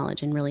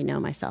self-knowledge and really know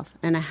myself.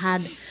 And I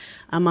had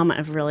a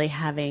moment of really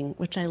having,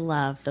 which I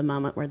love, the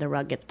moment where the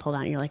rug gets pulled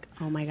out and you're like,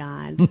 oh my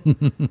God.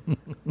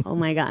 Oh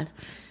my God.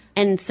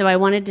 And so I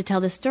wanted to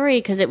tell this story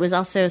because it was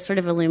also sort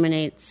of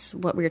illuminates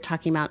what we were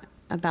talking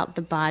about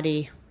the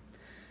body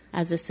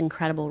as this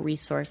incredible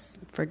resource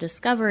for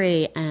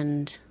discovery.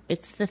 And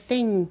it's the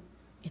thing.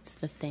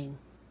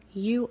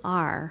 You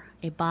are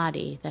a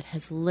body that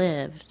has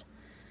lived.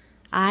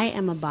 I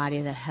am a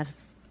body that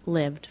has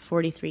lived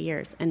 43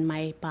 years, and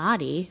my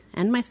body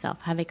and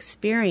myself have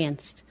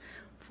experienced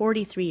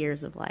 43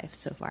 years of life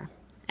so far.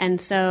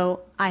 And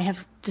so I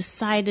have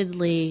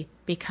decidedly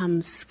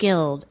become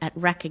skilled at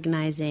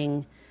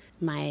recognizing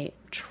my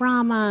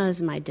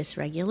traumas, my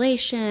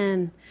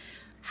dysregulation.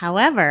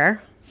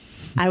 However,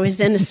 I was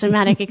in a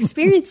somatic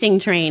experiencing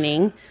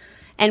training,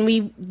 and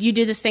you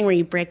do this thing where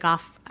you break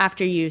off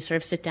after you sort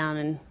of sit down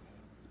and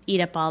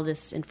eat up all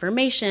this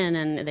information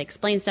and they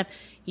explain stuff.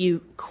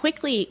 You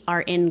quickly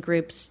are in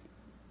groups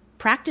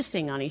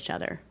practicing on each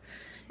other.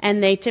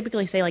 And they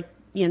typically say, like,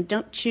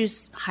 don't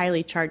choose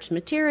highly charged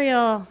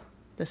material.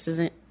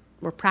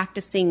 We're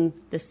practicing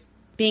this,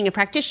 being a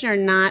practitioner,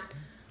 not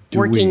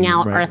working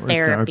out our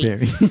therapy.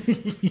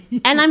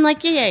 And I'm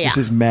like, yeah. This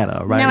is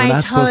meta, right? No, We're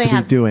not supposed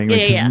to be doing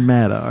this. This is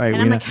meta, right?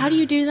 And I'm like, how do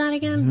you do that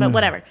again? But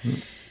whatever.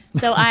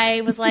 So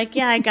I was like,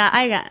 it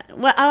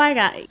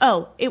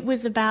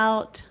was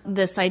about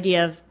this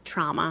idea of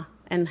trauma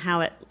and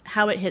how it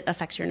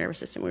affects your nervous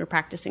system. We were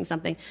practicing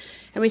something.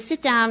 And we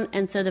sit down,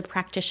 and so the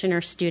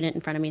practitioner student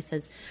in front of me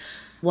says,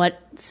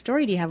 what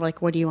story do you have?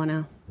 Like, what do you want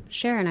to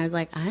share? And I was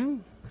like, I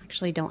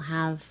actually don't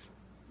have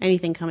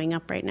anything coming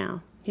up right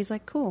now. He's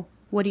like, cool.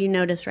 What do you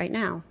notice right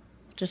now?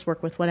 Just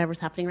work with whatever's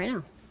happening right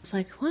now. It's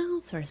like,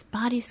 well, sort of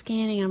body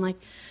scanning. And I'm like,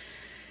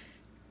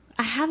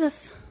 I have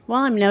this...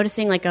 Well, I'm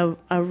noticing like a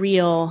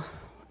real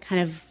kind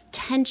of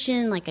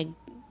tension, like a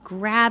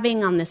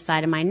grabbing on this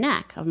side of my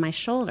neck, of my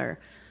shoulder.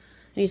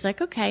 And he's like,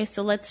 okay,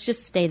 so let's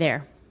just stay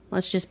there.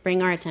 Let's just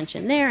bring our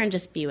attention there and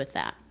just be with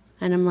that.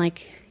 And I'm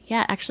like,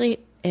 yeah, actually,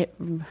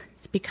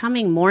 it's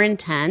becoming more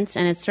intense,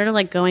 and it's sort of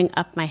like going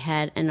up my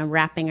head and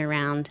wrapping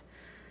around.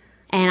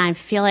 And I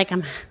feel like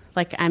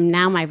I'm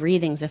now my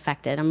breathing's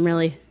affected.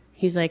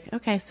 He's like,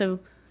 okay, so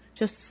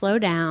just slow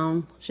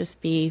down. Let's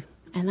just be.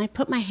 And I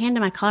put my hand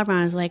on my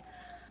collarbone. I was like,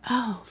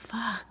 oh,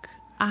 fuck.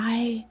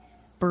 I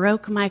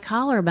broke my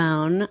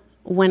collarbone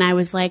when I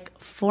was like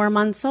 4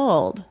 months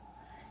old.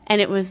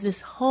 And it was this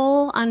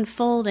whole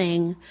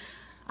unfolding.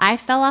 I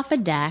fell off a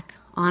deck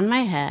on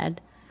my head,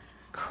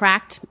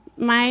 cracked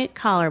my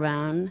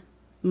collarbone.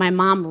 My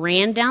mom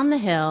ran down the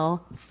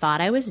hill, thought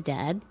I was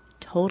dead,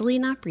 totally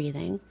not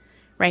breathing,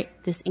 right?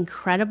 This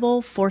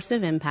incredible force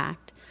of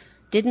impact.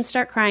 Didn't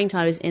start crying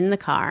till I was in the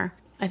car.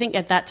 I think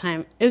at that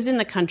time, it was in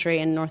the country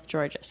in North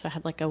Georgia, so I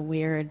had like a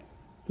weird...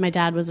 My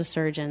dad was a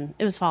surgeon.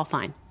 It was all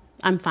fine.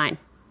 I'm fine.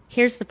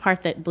 Here's the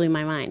part that blew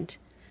my mind.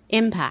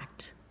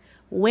 Impact.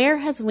 Where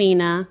has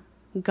Weena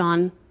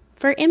gone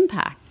for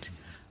impact?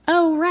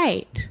 Oh,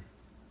 right.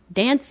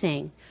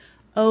 Dancing.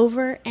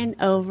 Over and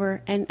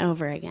over and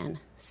over again.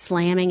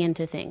 Slamming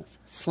into things.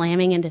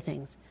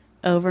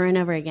 Over and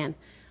over again.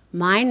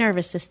 My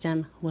nervous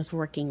system was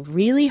working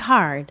really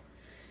hard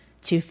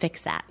to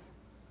fix that.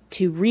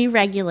 to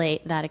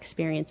re-regulate that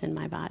experience in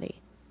my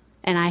body.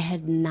 And I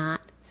had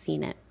not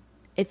seen it.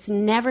 It's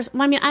never,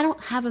 I mean, I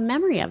don't have a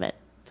memory of it.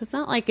 So it's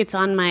not like it's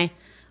on my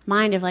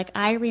mind of like,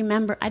 I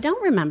remember. I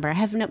don't remember. I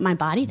have no, my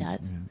body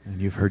does.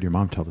 And you've heard your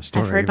mom tell the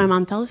story. I've heard my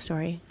mom tell the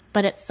story.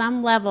 But at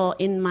some level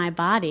in my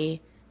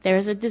body,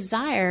 there's a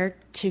desire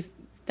to,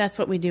 that's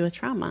what we do with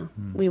trauma.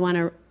 We want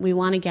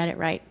to get it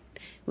right.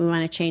 We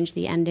want to change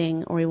the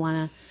ending, or we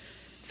want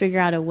to figure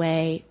out a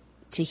way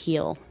to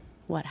heal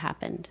what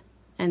happened.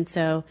 And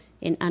so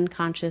in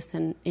unconscious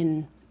and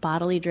in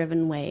bodily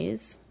driven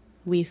ways,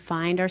 we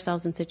find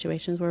ourselves in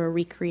situations where we're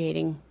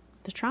recreating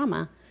the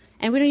trauma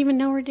and we don't even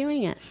know we're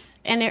doing it.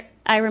 And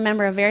I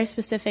remember a very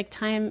specific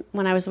time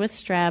when I was with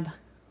Streb,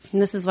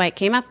 and this is why it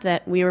came up,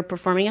 that we were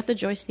performing at the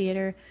Joyce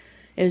Theater.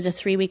 It was a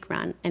 3-week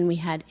run, and we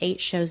had 8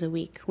 shows a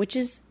week, which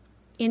is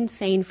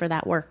insane for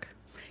that work.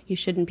 You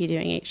shouldn't be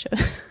doing 8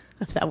 shows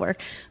of that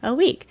work a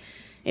week.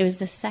 It was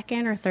the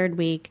 2nd or 3rd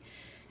week,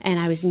 and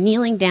I was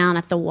kneeling down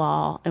at the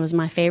wall. It was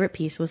my favorite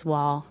piece was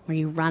Wall, where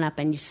you run up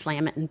and you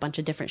slam it in a bunch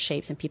of different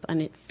shapes and people,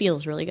 and it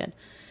feels really good.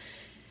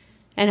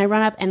 And I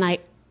run up and I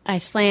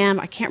slam.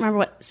 I can't remember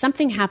what,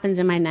 something happens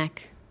in my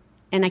neck,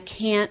 and I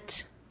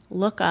can't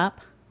look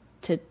up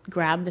to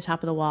grab the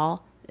top of the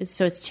wall.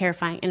 So it's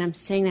terrifying. And I'm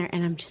sitting there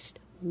and I'm just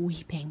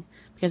weeping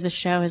because the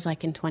show is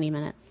like in 20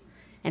 minutes.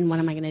 And what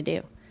am I going to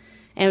do?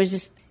 And it was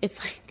just,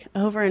 it's like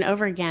over and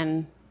over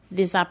again,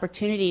 these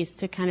opportunities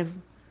to kind of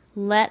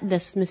let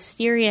this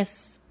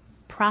mysterious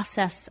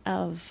process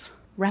of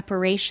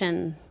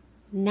reparation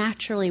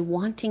naturally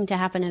wanting to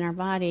happen in our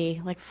body,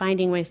 like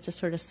finding ways to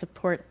sort of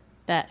support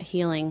that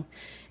healing.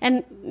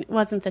 And it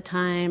wasn't the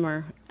time,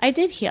 or I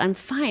did heal. I'm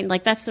fine.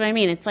 Like, that's what I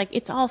mean. It's like,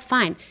 it's all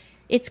fine.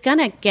 It's going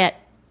to get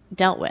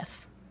dealt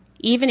with.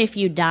 Even if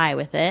you die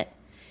with it,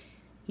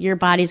 your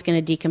body's going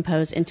to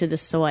decompose into the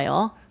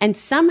soil, and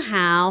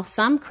somehow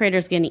some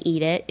critter's going to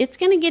eat it. It's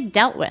going to get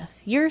dealt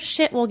with. Your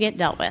shit will get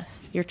dealt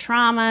with. Your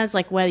traumas,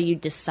 like whether you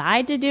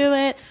decide to do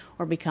it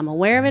or become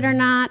aware of it or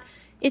not,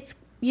 it's,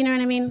 you know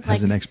what I mean? It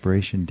has an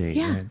expiration date.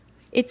 Yeah. Right?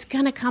 It's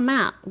going to come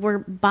out. We're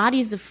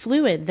bodies of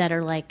fluid that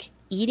are like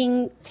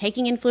eating,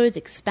 taking in fluids,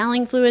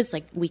 expelling fluids.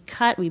 Like we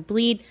cut, we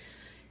bleed.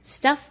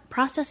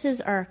 Processes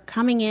are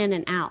coming in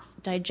and out,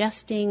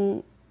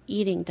 digesting,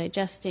 eating,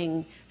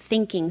 digesting,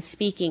 thinking,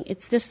 speaking.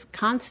 It's this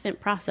constant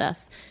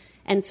process.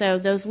 And so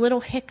those little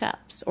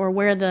hiccups, or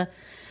where the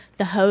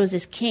hose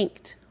is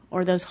kinked,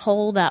 or those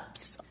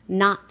hold-ups,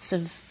 knots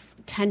of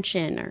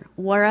tension, or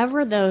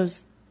wherever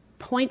those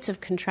points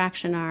of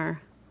contraction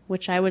are,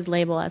 which I would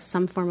label as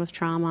some form of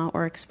trauma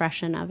or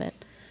expression of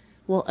it,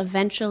 will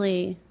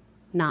eventually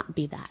not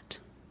be that.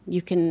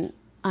 You can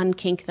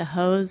unkink the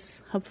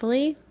hose,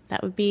 hopefully.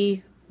 That would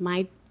be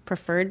my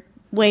preferred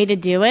way to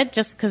do it,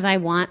 just because I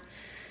want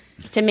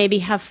to maybe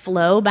have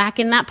flow back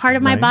in that part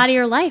of my body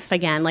or life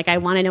again. Like, I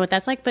want to know what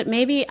that's like, but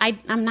maybe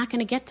I'm not going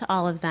to get to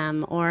all of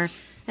them,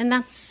 and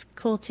that's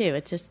cool too.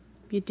 It's just,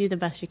 you do the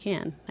best you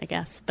can, I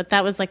guess. But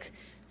that was like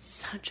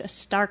such a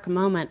stark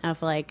moment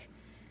of like,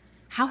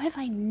 how have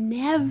I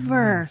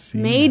never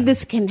made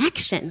this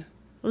connection?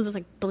 It was just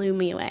like, blew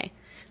me away.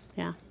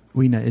 Yeah.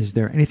 Weena, is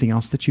there anything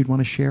else that you'd want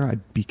to share?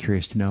 I'd be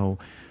curious to know,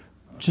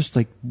 just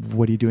like,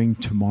 what are you doing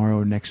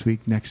tomorrow, next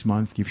week, next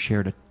month? You've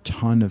shared a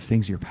ton of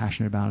things you're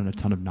passionate about and a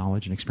ton of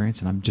knowledge and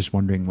experience. And I'm just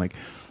wondering, like,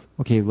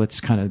 okay,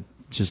 let's kind of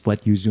just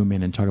let you zoom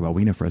in and talk about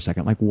Weena for a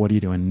second. Like, what are you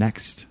doing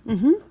next?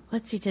 Mm-hmm.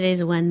 Let's see,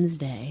 today's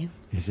Wednesday.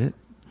 Is it?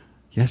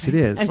 Yes, it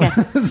is. Okay.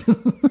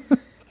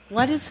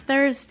 What is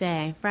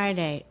Thursday?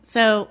 Friday.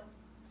 So,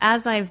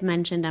 as I've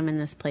mentioned, I'm in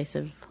this place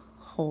of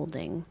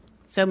holding.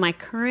 So my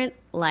current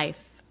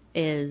life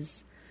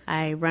is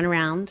I run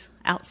around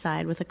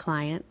outside with a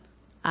client.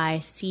 I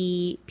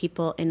see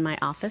people in my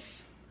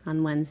office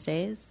on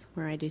Wednesdays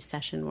where I do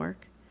session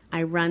work.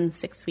 I run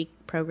 6-week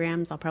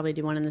programs. I'll probably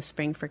do one in the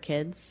spring for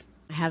kids.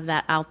 I have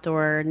that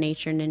outdoor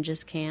Nature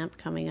Ninjas camp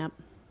coming up,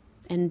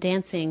 and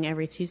dancing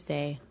every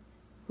Tuesday.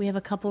 We have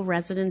a couple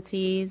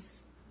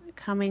residencies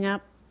coming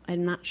up.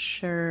 I'm not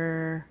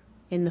sure,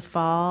 in the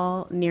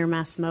fall near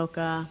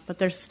Masmoka, but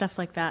there's stuff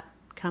like that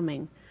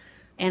coming.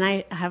 And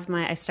I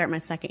start my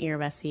 2nd year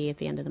of SE at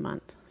the end of the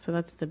month. So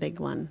that's the big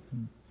one.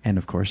 And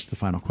of course, the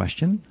final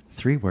question,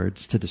 3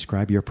 words to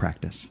describe your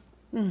practice.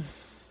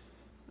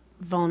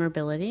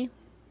 Vulnerability,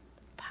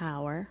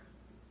 power.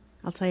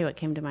 I'll tell you what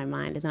came to my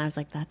mind. And then I was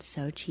like, that's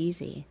so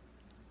cheesy.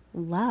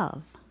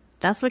 Love.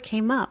 That's what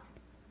came up.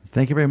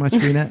 Thank you very much,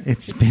 Weena.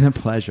 It's been a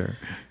pleasure.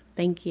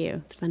 Thank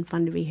you. It's been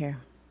fun to be here.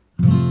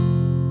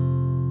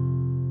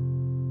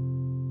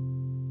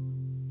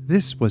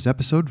 This was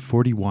episode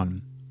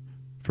 41.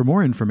 For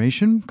more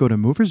information, go to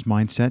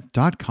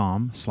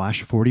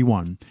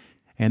moversmindset.com/41.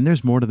 And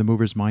there's more to the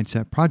Movers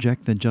Mindset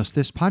Project than just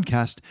this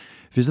podcast.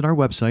 Visit our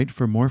website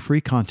for more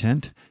free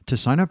content, to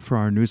sign up for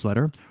our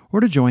newsletter, or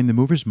to join the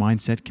Movers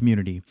Mindset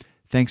community.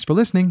 Thanks for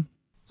listening.